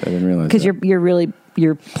macho. I didn't realize because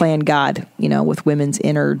you're playing God, with women's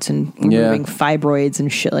innards and removing fibroids and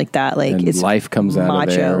shit like that. Like and it's life comes macho. Out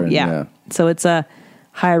of there. And, yeah. So it's a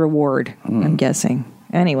high reward. I'm guessing.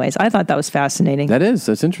 Anyways, I thought that was fascinating.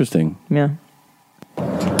 That's interesting. Yeah.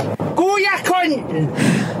 Go ya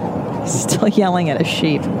cunt! Still yelling at a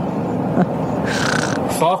sheep.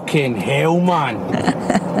 Fucking hell, man.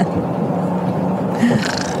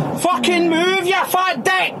 Fucking move, you fat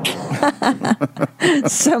dick!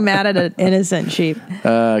 So mad at an innocent sheep.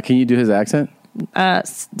 Can you do his accent?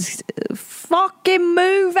 Fucking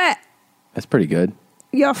move it! That's pretty good.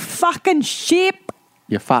 You fucking sheep!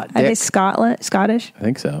 You fat dick. Are they Scottish? I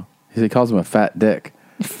think so. He calls him a fat dick.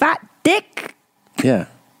 Fat dick? Yeah,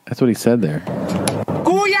 that's what he said there.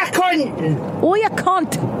 Go ya cunt! Oh, you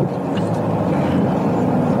cunt!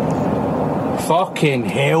 Fucking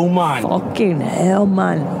hell, man. Fucking hell,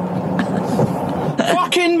 man.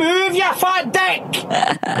 Fucking move, you fat dick!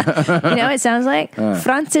 You know what it sounds like?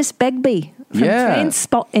 Francis Begbie from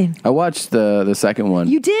Trainspotting. I watched the second one.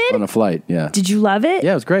 You did? On a flight, yeah. Did you love it?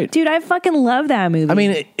 Yeah, it was great. Dude, I fucking love that movie. I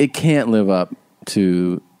mean, it can't live up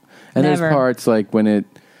to... And Never. there's parts like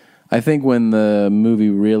I think when the movie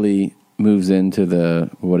really moves into the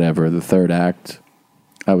third act,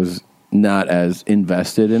 I was not as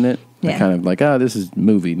invested in it. Yeah. I kind of like, this is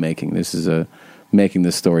movie making. This is making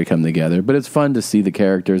this story come together. But it's fun to see the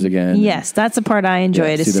characters again. Yes, that's the part I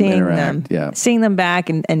enjoyed, is seeing them. Yeah. Seeing them back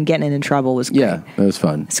and getting in trouble was great. Yeah, it was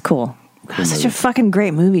fun. It's cool. Such a fucking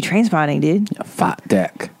great movie, Trainspotting, dude. Yeah, fat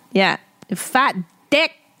dick. Yeah. Fat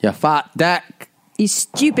dick. Yeah, fat dick. You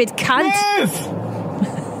stupid cunt. Move!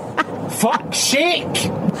 Fuck's sake!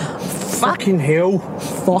 Fucking hell.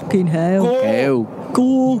 Fucking hell. Go.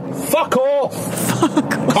 Go. Fuck off.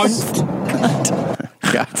 Cunt.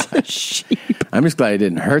 God. Sheep. I'm just glad he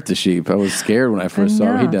didn't hurt the sheep. I was scared when I first saw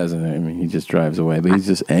him. He doesn't. I mean, he just drives away. But he's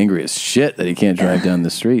just angry as shit that he can't drive down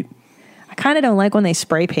the street. I kind of don't like when they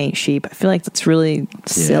spray paint sheep. I feel like that's really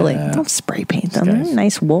silly. Don't spray paint them. They're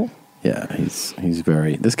nice wool. Yeah, he's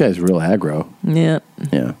very... This guy's real aggro. Yeah.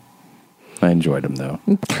 Yeah. I enjoyed him, though.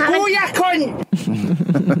 Oh, you cunt!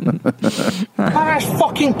 That's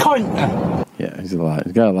fucking cunt. Yeah, he's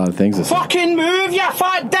got a lot of things to say. Fucking move, you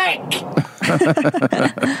fat dick!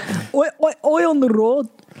 Oi on the road.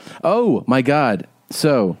 Oh, my God.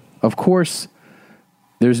 So, of course,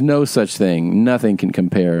 there's no such thing. Nothing can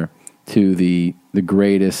compare to the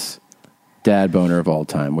greatest dad boner of all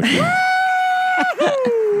time, which is...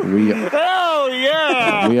 Oh,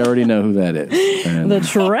 yeah! We already know who that is. And the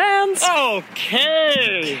Trans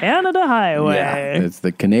Canada Highway. Yeah, it's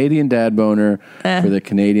the Canadian dad boner for the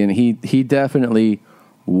Canadian. He definitely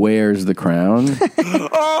wears the crown.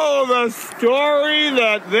 Oh, the story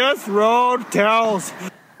that this road tells.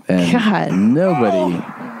 And God. nobody.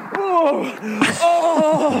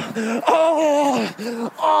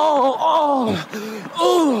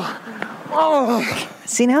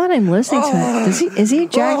 See, now that I'm listening to it, is he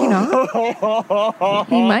jacking off?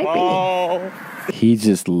 He might be. He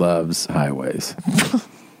just loves highways.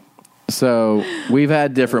 So we've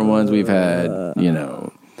had different ones. We've had,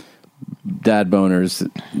 dad boners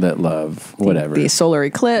that love whatever. The solar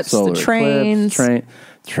eclipse, the trains.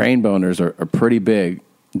 Train boners are pretty big.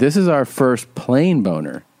 This is our first plane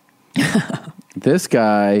boner. This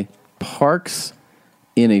guy parks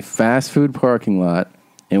in a fast food parking lot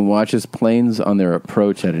and watches planes on their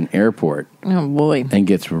approach at an airport. Oh, boy. And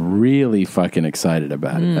gets really fucking excited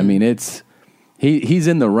about it. I mean, he's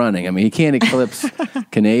in the running. I mean, he can't eclipse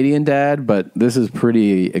Canadian dad, but this is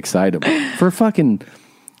pretty excitable. For fucking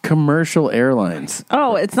commercial airlines.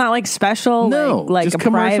 Oh, it's not like special? No, like just a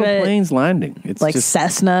commercial private, planes landing. It's like just,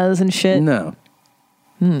 Cessnas and shit? No.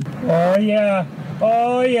 Oh, yeah.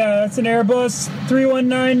 Oh, yeah. That's an Airbus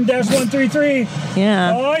 319-133.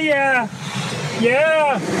 Yeah. Oh, yeah.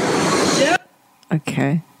 Yeah. Yeah.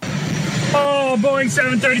 Okay. Oh, Boeing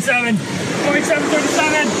 737. Boeing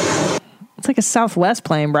 737. It's like a Southwest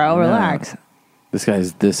plane, bro. Relax. This guy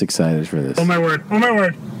is this excited for this. Oh, my word. Oh, my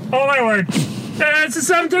word. Oh, my word. It's a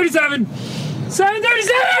 737.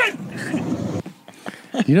 737!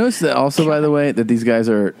 You notice that also, by the way, that these guys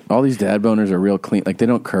all these dad boners are real clean. Like, they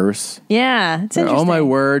don't curse. Yeah, it's interesting. Oh, my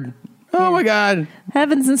word. Oh, my God.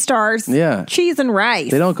 Heavens and stars. Yeah. Cheese and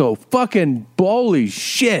rice. They don't go, fucking holy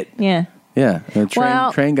shit. Yeah. Yeah. And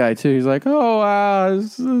the train guy, too. He's like, oh,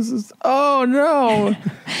 this is, oh, no.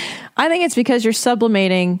 I think it's because you're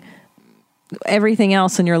sublimating everything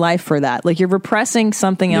else in your life for that. Like, you're repressing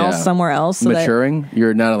something else somewhere else. So Maturing?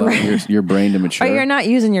 You're not allowing your brain to mature. Or you're not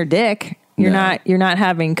using your dick. You're not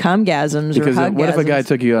having cumgasms because or huggasms. what if a guy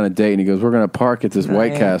took you on a date and he goes, we're going to park at this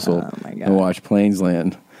White Castle and watch planes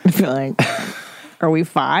land? Like, are we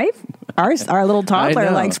 5? Our little toddler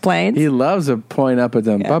likes planes. He loves to point up at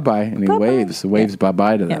them, bye-bye, and he waves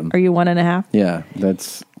bye-bye to them. Are you 1.5? Yeah,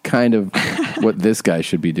 that's kind of what this guy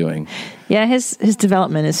should be doing. Yeah, his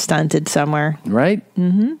development is stunted somewhere. Right?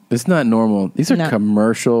 Mm-hmm. It's not normal. These are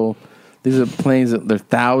commercial. These are planes that there are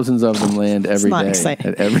thousands of them land every day. Exciting.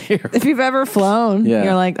 At every airport. If you've ever flown,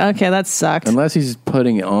 you're like, okay, that sucked. Unless he's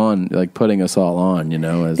putting us all on,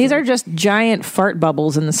 These are just giant fart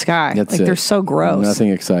bubbles in the sky. They're so gross. Nothing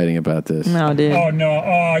exciting about this. No, dude. Oh, no.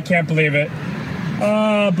 Oh, I can't believe it.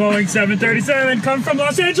 Boeing 737, come from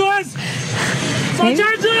Los Angeles! Los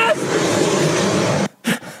Angeles!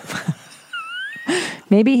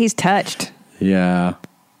 Maybe he's touched. Yeah.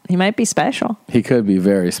 He might be special. He could be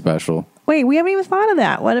very special. Wait, we haven't even thought of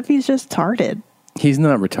that. What if he's just retarded? He's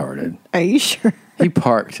not retarded. Are you sure? He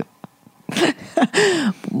parked.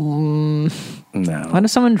 No. What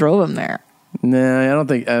if someone drove him there? No, I don't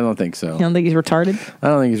think so. You don't think he's retarded? I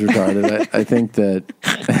don't think he's retarded. I think that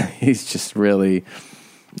he's just really.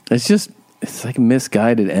 It's like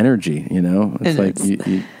misguided energy. It's like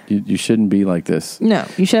you shouldn't be like this. No,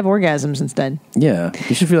 you should have orgasms instead. Yeah,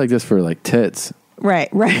 you should feel like this for like tits. Right.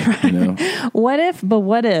 What if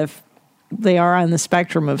they are on the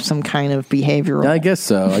spectrum of some kind of behavioral? Yeah, I guess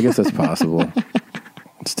so. I guess that's possible.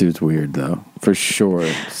 This dude's weird, though. For sure.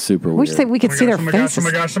 Super weird. We just think we could see their faces. Oh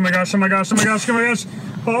my gosh, oh my gosh, oh my gosh, oh my gosh, oh my gosh.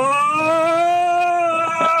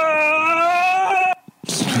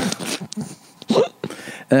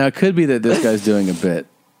 Now, it could be that this guy's doing a bit.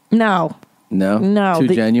 No. Too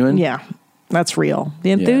genuine? Yeah, that's real.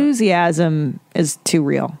 The enthusiasm is too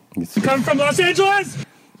real. Come from Los Angeles?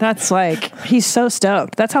 That's like, he's so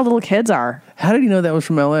stoked. That's how little kids are. How did he know that was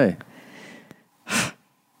from L.A.?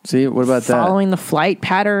 See, what about that? Following the flight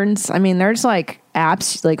patterns. I mean, there's like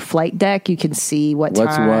apps, like Flight Deck. You can see what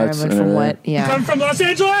time and from what. Yeah. Come from Los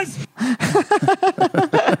Angeles?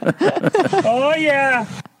 Oh, yeah.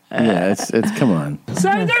 Yeah, it's come on.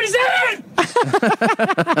 737!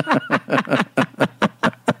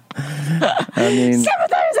 I mean,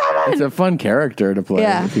 737! It's a fun character to play.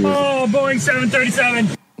 Yeah. Oh, Boeing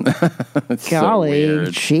 737. It's Golly, so weird.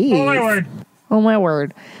 jeez. Oh, my word. Oh, my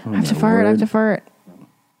word. I have to fart.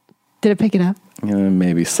 Did it pick it up?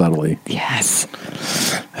 Maybe subtly. Yes.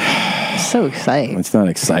 So exciting. It's not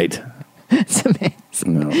excite. It's amazing.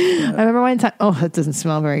 No. I remember one time. Oh, it doesn't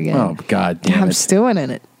smell very good. Oh, God damn it. I'm stewing in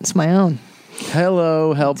it. It's my own.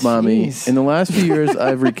 Hello, help mommy. In the last few years,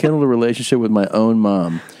 I've rekindled a relationship with my own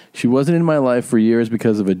mom. She wasn't in my life for years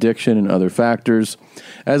because of addiction and other factors.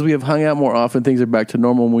 As we have hung out more often, things are back to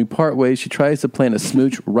normal. When we part ways, she tries to plant a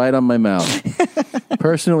smooch right on my mouth.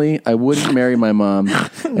 Personally, I wouldn't marry my mom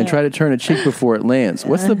and try to turn a cheek before it lands.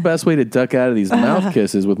 What's the best way to duck out of these mouth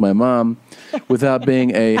kisses with my mom without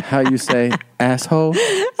being a, how you say, asshole?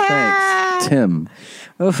 Thanks, Tim.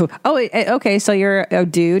 Oh, okay. So you're a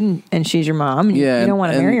dude and she's your mom. And you don't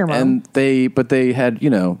want to marry your mom. But they had,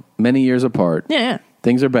 many years apart. Yeah.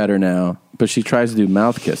 Things are better now, but she tries to do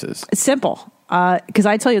mouth kisses. It's simple. Because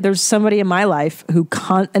I tell you, there's somebody in my life who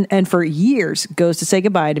and for years goes to say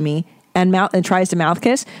goodbye to me and tries to mouth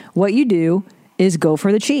kiss. What you do is go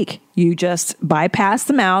for the cheek. You just bypass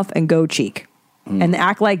the mouth and go cheek. And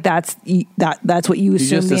act like that's what you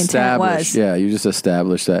assume the intent was. Yeah, you just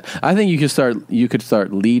establish that. I think you could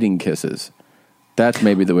start leading kisses. That's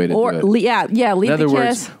maybe the way to do it. Lead in other the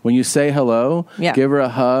words, kiss. when you say hello, give her a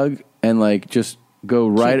hug and just go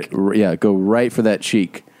right. Cheek. Yeah, go right for that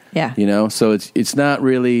cheek. Yeah, So it's not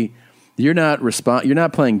really. You're not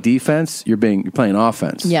playing defense. You're playing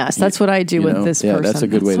offense. Yes, that's what I do with this person. That's a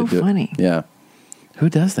good way to do it. Funny. Yeah. Who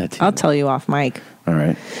does that to you? I'll tell you off mic. All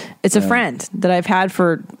right. It's a friend that I've had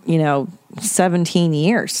for 17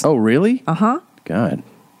 years. Oh, really? Uh-huh. God.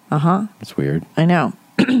 Uh-huh. That's weird. I know.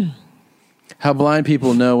 How blind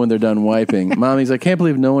people know when they're done wiping. Mommies, I can't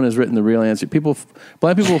believe no one has written the real answer.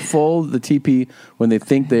 Blind people fold the TP when they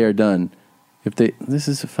think they are done. This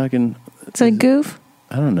is a fucking... It's a goof?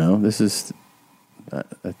 I don't know. This is...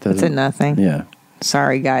 It's a nothing. Yeah.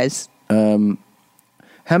 Sorry, guys.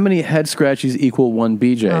 How many head scratches equal one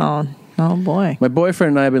BJ? Oh, boy. My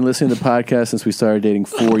boyfriend and I have been listening to the podcast since we started dating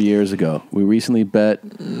 4 years ago. We recently bet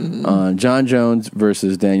on John Jones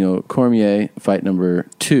versus Daniel Cormier, fight number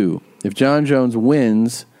 2. If John Jones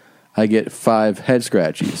wins, I get 5 head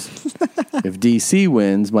scratches. If DC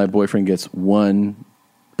wins, my boyfriend gets 1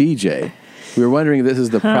 BJ. We were wondering if this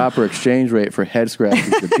is the proper exchange rate for head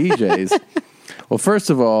scratches to BJs. Well, first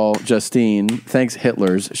of all, Justine, thanks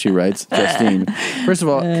Hitler's, she writes. Justine, first of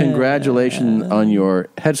all, congratulations on your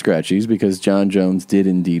head scratchies because John Jones did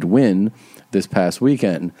indeed win this past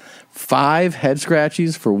weekend. 5 head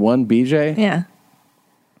scratchies for 1 BJ? Yeah.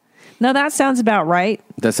 No, that sounds about right.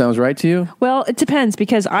 That sounds right to you? Well, it depends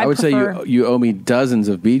because I would say you owe me dozens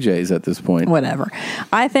of BJs at this point. Whatever.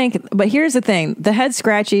 I think, but here's the thing. The head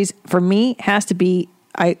scratchies, for me, has to be,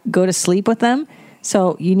 I go to sleep with them.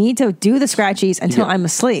 So you need to do the scratchies until I'm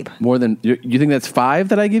asleep. More than, you think that's 5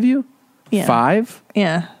 that I give you? Yeah. 5?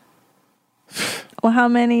 Yeah. Well, how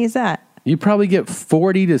many is that? You probably get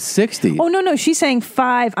 40 to 60. Oh, no. She's saying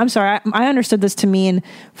 5. I'm sorry. I understood this to mean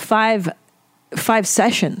 5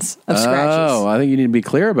 sessions of scratches. Oh, I think you need to be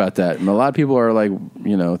clear about that. And a lot of people are like,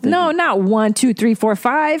 thinking, no, not 1, 2, 3, 4,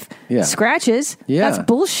 5 scratches. Yeah. That's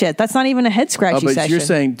bullshit. That's not even a head scratchy but session. You're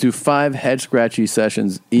saying do 5 head scratchy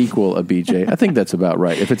sessions equal a BJ? I think that's about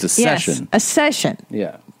right. If it's a session. Yes, a session.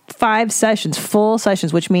 Yeah. 5 sessions, full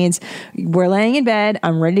sessions, which means we're laying in bed,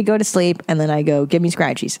 I'm ready to go to sleep, and then I go, give me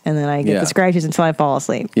scratchies. And then I get the scratchies until I fall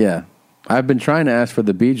asleep. Yeah. I've been trying to ask for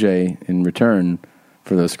the BJ in return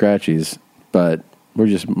for those scratchies, but we're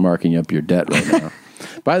just marking up your debt right now.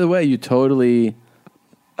 By the way, you totally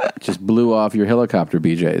just blew off your helicopter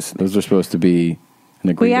BJs. Those are supposed to be an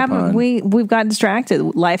agreed upon. We've gotten distracted.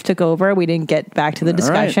 Life took over. We didn't get back to the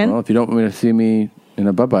discussion. All right. Well, if you don't want to see me in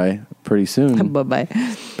a bye-bye pretty soon, bye-bye.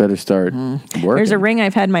 Better start working. There's a ring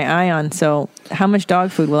I've had my eye on, so how much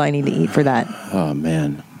dog food will I need to eat for that? Oh,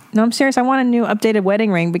 man. No, I'm serious. I want a new updated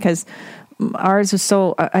wedding ring because ours is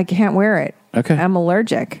so, I can't wear it. Okay. I'm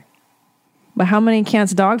allergic. But how many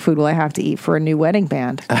cans of dog food will I have to eat for a new wedding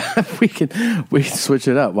band? we can switch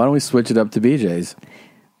it up. Why don't we switch it up to BJ's?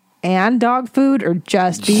 And dog food or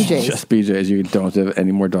just BJ's? Just BJ's. You don't have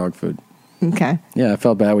any more dog food. Okay. Yeah, I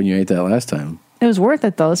felt bad when you ate that last time. It was worth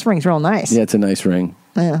it, though. This ring's real nice. Yeah, it's a nice ring.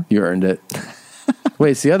 Yeah. You earned it.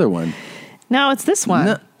 Wait, it's the other one. No, it's this one.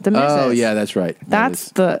 No. The Mrs. Oh, yeah, that's right. That's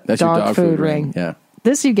the dog your dog food ring. Yeah.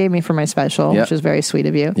 This you gave me for my special, which is very sweet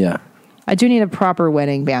of you. Yeah. I do need a proper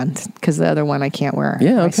wedding band because the other one I can't wear.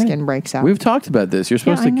 Yeah, My okay. skin breaks out. We've talked about this. You're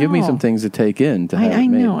supposed to give me some things to take in to have it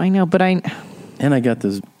made. I know, but And I got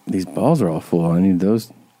these balls are all full. I need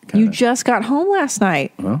those. You just got home last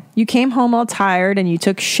night. Well, you came home all tired and you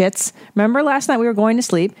took shits. Remember last night we were going to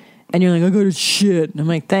sleep and you're like, I got to shit. And I'm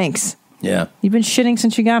like, thanks. Yeah. You've been shitting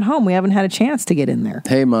since you got home. We haven't had a chance to get in there.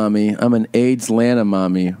 Hey, mommy. I'm an AIDS-Lana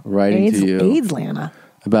mommy writing to you. AIDS-Lana.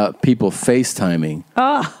 About people FaceTiming.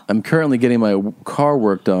 Oh. I'm currently getting my car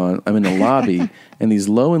worked on. I'm in the lobby, and these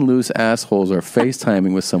low and loose assholes are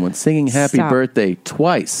FaceTiming with someone, singing happy birthday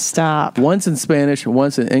twice. Stop. Once in Spanish,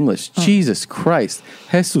 once in English. Jesus Christ.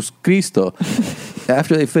 Jesus Cristo.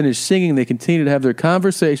 After they finish singing, they continue to have their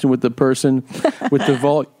conversation with the person with the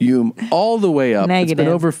volume all the way up. Negative. It's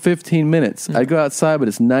been over 15 minutes. I go outside, but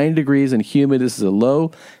it's 90 degrees and humid. This is a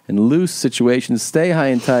low and loose situation. Stay high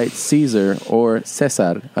and tight, Caesar or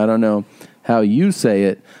Cesar. I don't know how you say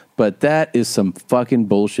it, but that is some fucking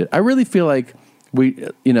bullshit. I really feel like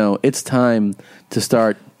it's time to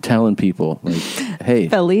start telling people, like, hey,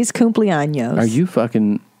 Feliz cumpleaños. are you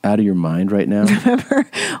fucking out of your mind right now? Remember,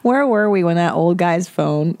 where were we when that old guy's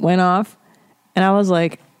phone went off? And I was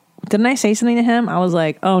like, didn't I say something to him? I was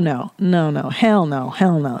like, oh no, hell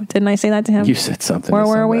no. Didn't I say that to him? You said something. Where to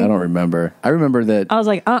were somebody. we? I don't remember. I remember that. I was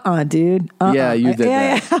like, dude. Yeah, you did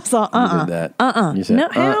that. Yeah, I was like, You did that. You said, no,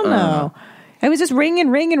 hell no. It was just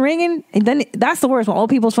ringing. And then that's the worst. When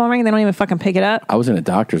old people's phone ring, they don't even fucking pick it up. I was in a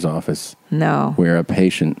doctor's office. No. Where a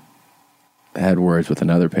patient had words with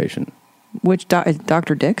another patient. Which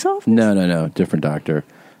Dr. Dick's office? No, different doctor.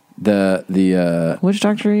 Which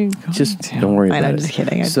doctor are you going just to? don't worry about it. I'm just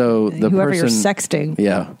kidding. So the whoever person, you're sexting.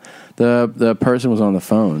 Yeah. The person was on the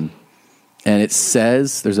phone, and it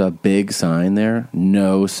says there's a big sign there,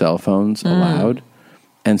 no cell phones allowed.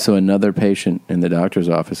 And so another patient in the doctor's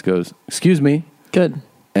office goes, "Excuse me." Good.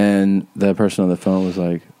 And the person on the phone was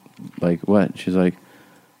like what? She's like,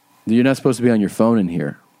 "You're not supposed to be on your phone in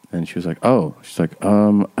here." And she was like, "Oh." She's like,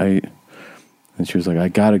 And she was like, "I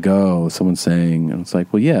gotta go." Someone's saying, and it's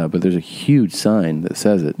like, "Well, yeah, but there's a huge sign that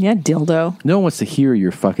says it." Yeah, dildo. No one wants to hear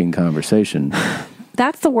your fucking conversation.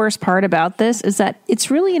 That's the worst part about this is that it's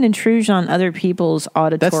really an intrusion on other people's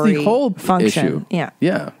auditory That's the whole function. issue.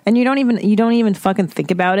 Yeah. And you don't even fucking think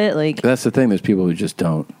about it. Like, that's the thing. There's people who just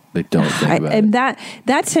don't. They don't think about it. and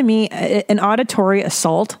that to me, an auditory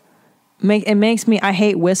assault makes me. I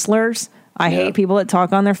hate whistlers. I hate people that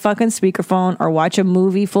talk on their fucking speakerphone or watch a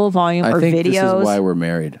movie full volume or think videos. This is why we're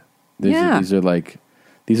married. These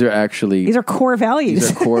are core values.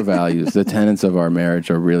 These are core values. The tenets of our marriage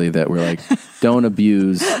are really that we're like, don't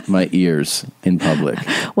abuse my ears in public.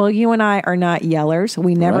 Well, you and I are not yellers.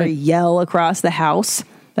 We never yell across the house.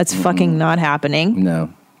 That's fucking not happening.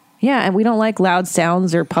 No. Yeah, and we don't like loud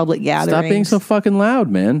sounds or public gatherings. Stop being so fucking loud,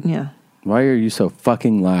 man. Yeah. Why are you so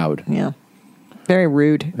fucking loud? Yeah. Very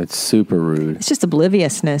rude. It's super rude. It's just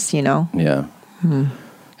obliviousness, Yeah.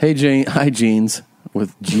 Hey, Jane. Hi, Jeans.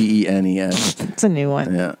 With Genes. It's a new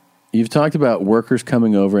one. Yeah. You've talked about workers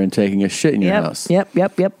coming over and taking a shit in your house.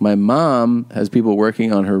 Yep. My mom has people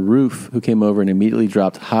working on her roof who came over and immediately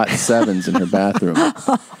dropped hot sevens in her bathroom.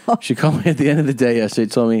 She called me at the end of the day yesterday,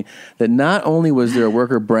 told me that not only was there a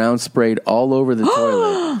worker brown sprayed all over the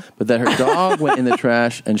toilet, but that her dog went in the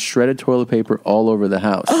trash and shredded toilet paper all over the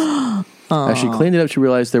house. As she cleaned it up, she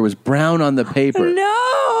realized there was brown on the paper.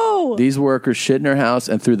 No! These workers shit in her house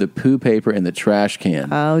and threw the poo paper in the trash can.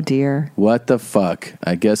 Oh, dear. What the fuck?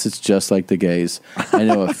 I guess it's just like the gays. I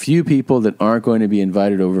know a few people that aren't going to be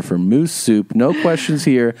invited over for moose soup. No questions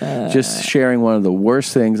here. Just sharing one of the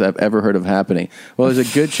worst things I've ever heard of happening. Well, there's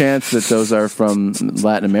a good chance that those are from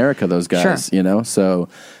Latin America, those guys, Sure. So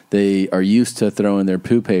they are used to throwing their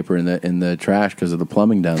poo paper in the trash because of the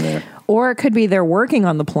plumbing down there. Or it could be they're working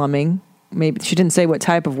on the plumbing. Maybe she didn't say what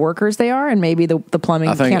type of workers they are, and maybe the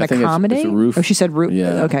plumbing can't accommodate. It's a roof. Oh, she said roof.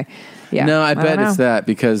 Yeah. Okay. Yeah. No, I bet it's that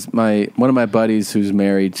because one of my buddies who's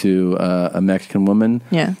married to a Mexican woman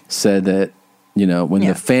said that when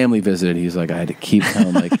the family visited, he's like, I had to keep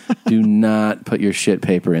telling them, like, do not put your shit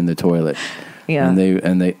paper in the toilet. Yeah. And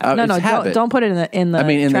they don't put it in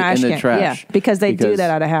the trash can. trash. Yeah, because they do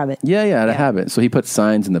that out of habit. Yeah, out of habit. So he put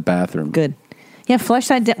signs in the bathroom. Good. Yeah, flush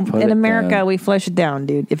that down. In America, we flush it down,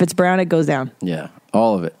 dude. If it's brown, it goes down. Yeah,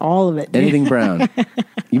 all of it. All of it. Dude. Anything brown.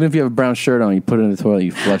 Even if you have a brown shirt on, you put it in the toilet,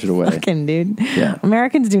 you flush it away. Fucking dude. Yeah.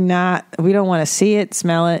 Americans do not. We don't want to see it,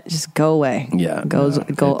 smell it. Just go away. Yeah. Goes.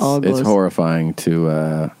 It's horrifying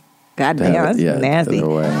to. God damn, that's nasty.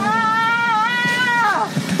 Away.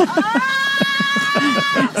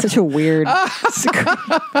 Such a weird.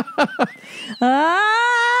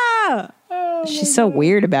 She's so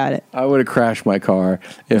weird about it. I would have crashed my car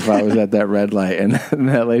if I was at that red light and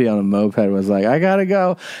that lady on a moped was like, I gotta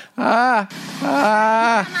go. I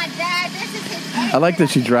like that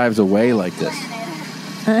she drives away like this.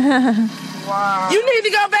 You need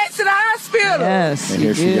to go back to the hospital. Yes, and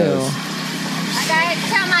here she goes. I gotta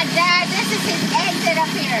tell my dad this is his exit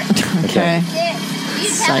up here. Okay. You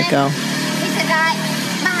tell Psycho. him he's the guy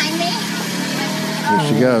behind me.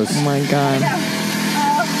 Here she goes. Oh my God.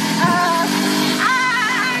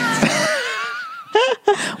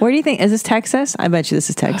 Where do you think? Is this Texas? I bet you this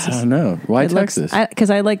is Texas. I don't know. Why Texas? Because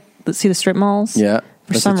I like see the strip malls. Yeah.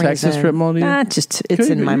 For some reason. Texas strip mall to you? It's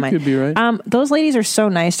in my mind. Could be right. Those ladies are so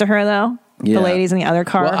nice to her though. Yeah. The ladies in the other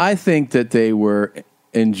car. Well, I think that they were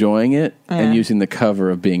enjoying it Yeah. and using the cover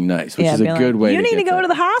of being nice, which is a be good like, way You to need to get go to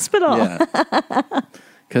the hospital. Yeah.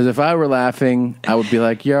 Because if I were laughing, I would be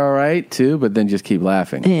like, "You're all right too," but then just keep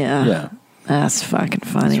laughing. Yeah. That's fucking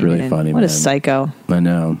funny. It's really man. funny. What a man. psycho. I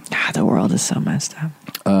know. God, the world is so messed up.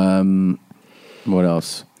 What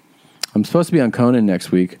else? I'm supposed to be on Conan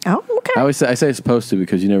next week. Oh, okay. I say supposed to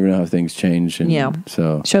because you never know how things change. And Yeah.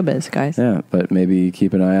 So Showbiz, guys. yeah, but maybe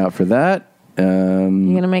keep an eye out for that. You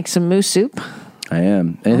gonna make some moose soup? I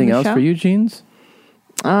am. Anything the else show? for you, Jeans?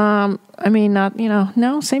 I mean, not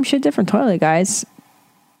no, same shit, different toilet, guys.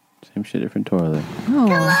 Same shit, different toilet. Oh.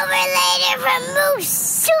 Come over later for moose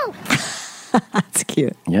soup. That's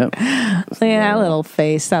cute. Yep. Look at that little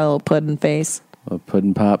face, that little pudding face. A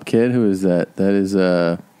puddin' pop kid. Who is that? That is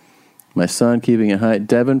my son keeping it high.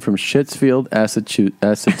 Devin from Shitsfield,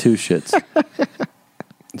 Massachusetts.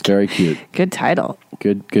 It's very cute. Good title.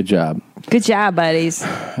 Good job. Good job, buddies.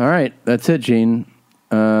 All right, that's it, Gene.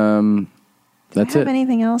 That's Have it.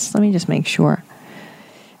 anything else? Let me just make sure.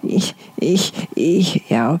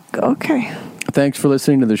 Yeah. Okay. Thanks for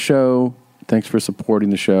listening to the show. Thanks for supporting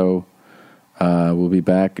the show. We'll be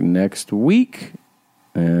back next week,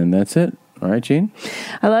 and that's it. All right, Gene?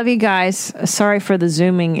 I love you guys. Sorry for the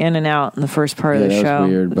zooming in and out in the first part of the that show. was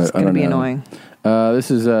weird, but it's I going to don't be know. annoying. This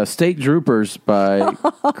is Steak Droopers by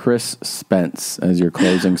Chris Spence as your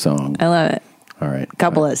closing song. I love it. All right.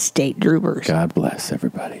 Couple of state droopers. God bless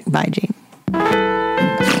everybody. Bye, Gene.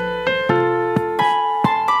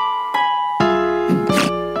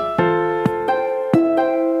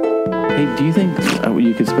 Hey, do you think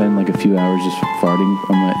you could spend like a few hours just farting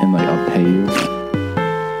and like I'll pay you?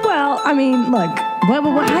 Well, I mean, look.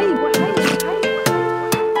 What, how do you...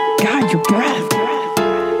 God, your breath.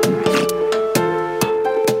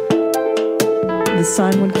 The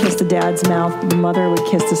son would kiss the dad's mouth. The mother would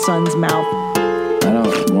kiss the son's mouth. I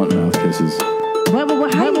don't want mouth kisses. How do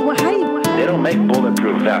you... They don't make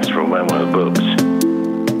bulletproof vests for when one of the boobs.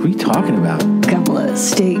 What are you talking about? Couple of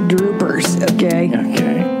state droopers, okay?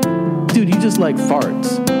 Okay. Dude, you just like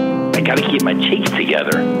farts. I gotta keep my cheeks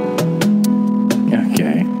together.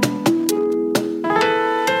 Okay.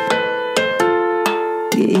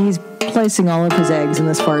 He's placing all of his eggs in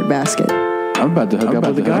this fart basket. I'm about to hook up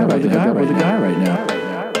with the guy right now.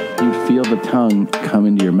 You feel the tongue come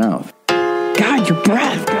into your mouth. God, your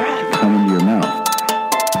breath. Come into your mouth.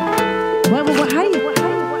 How do you...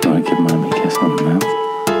 Want to give mommy a kiss on the mouth?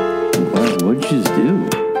 What'd you just do?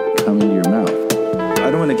 Come into your mouth.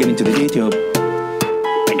 I don't want to get into the detail.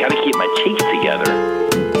 I gotta keep my cheeks together.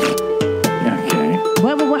 Okay.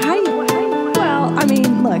 How do you... Well,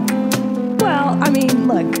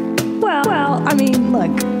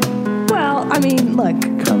 I mean, look.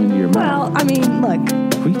 Come into your mouth. Well, I mean, look.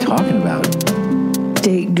 What are you talking about?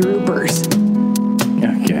 State droopers.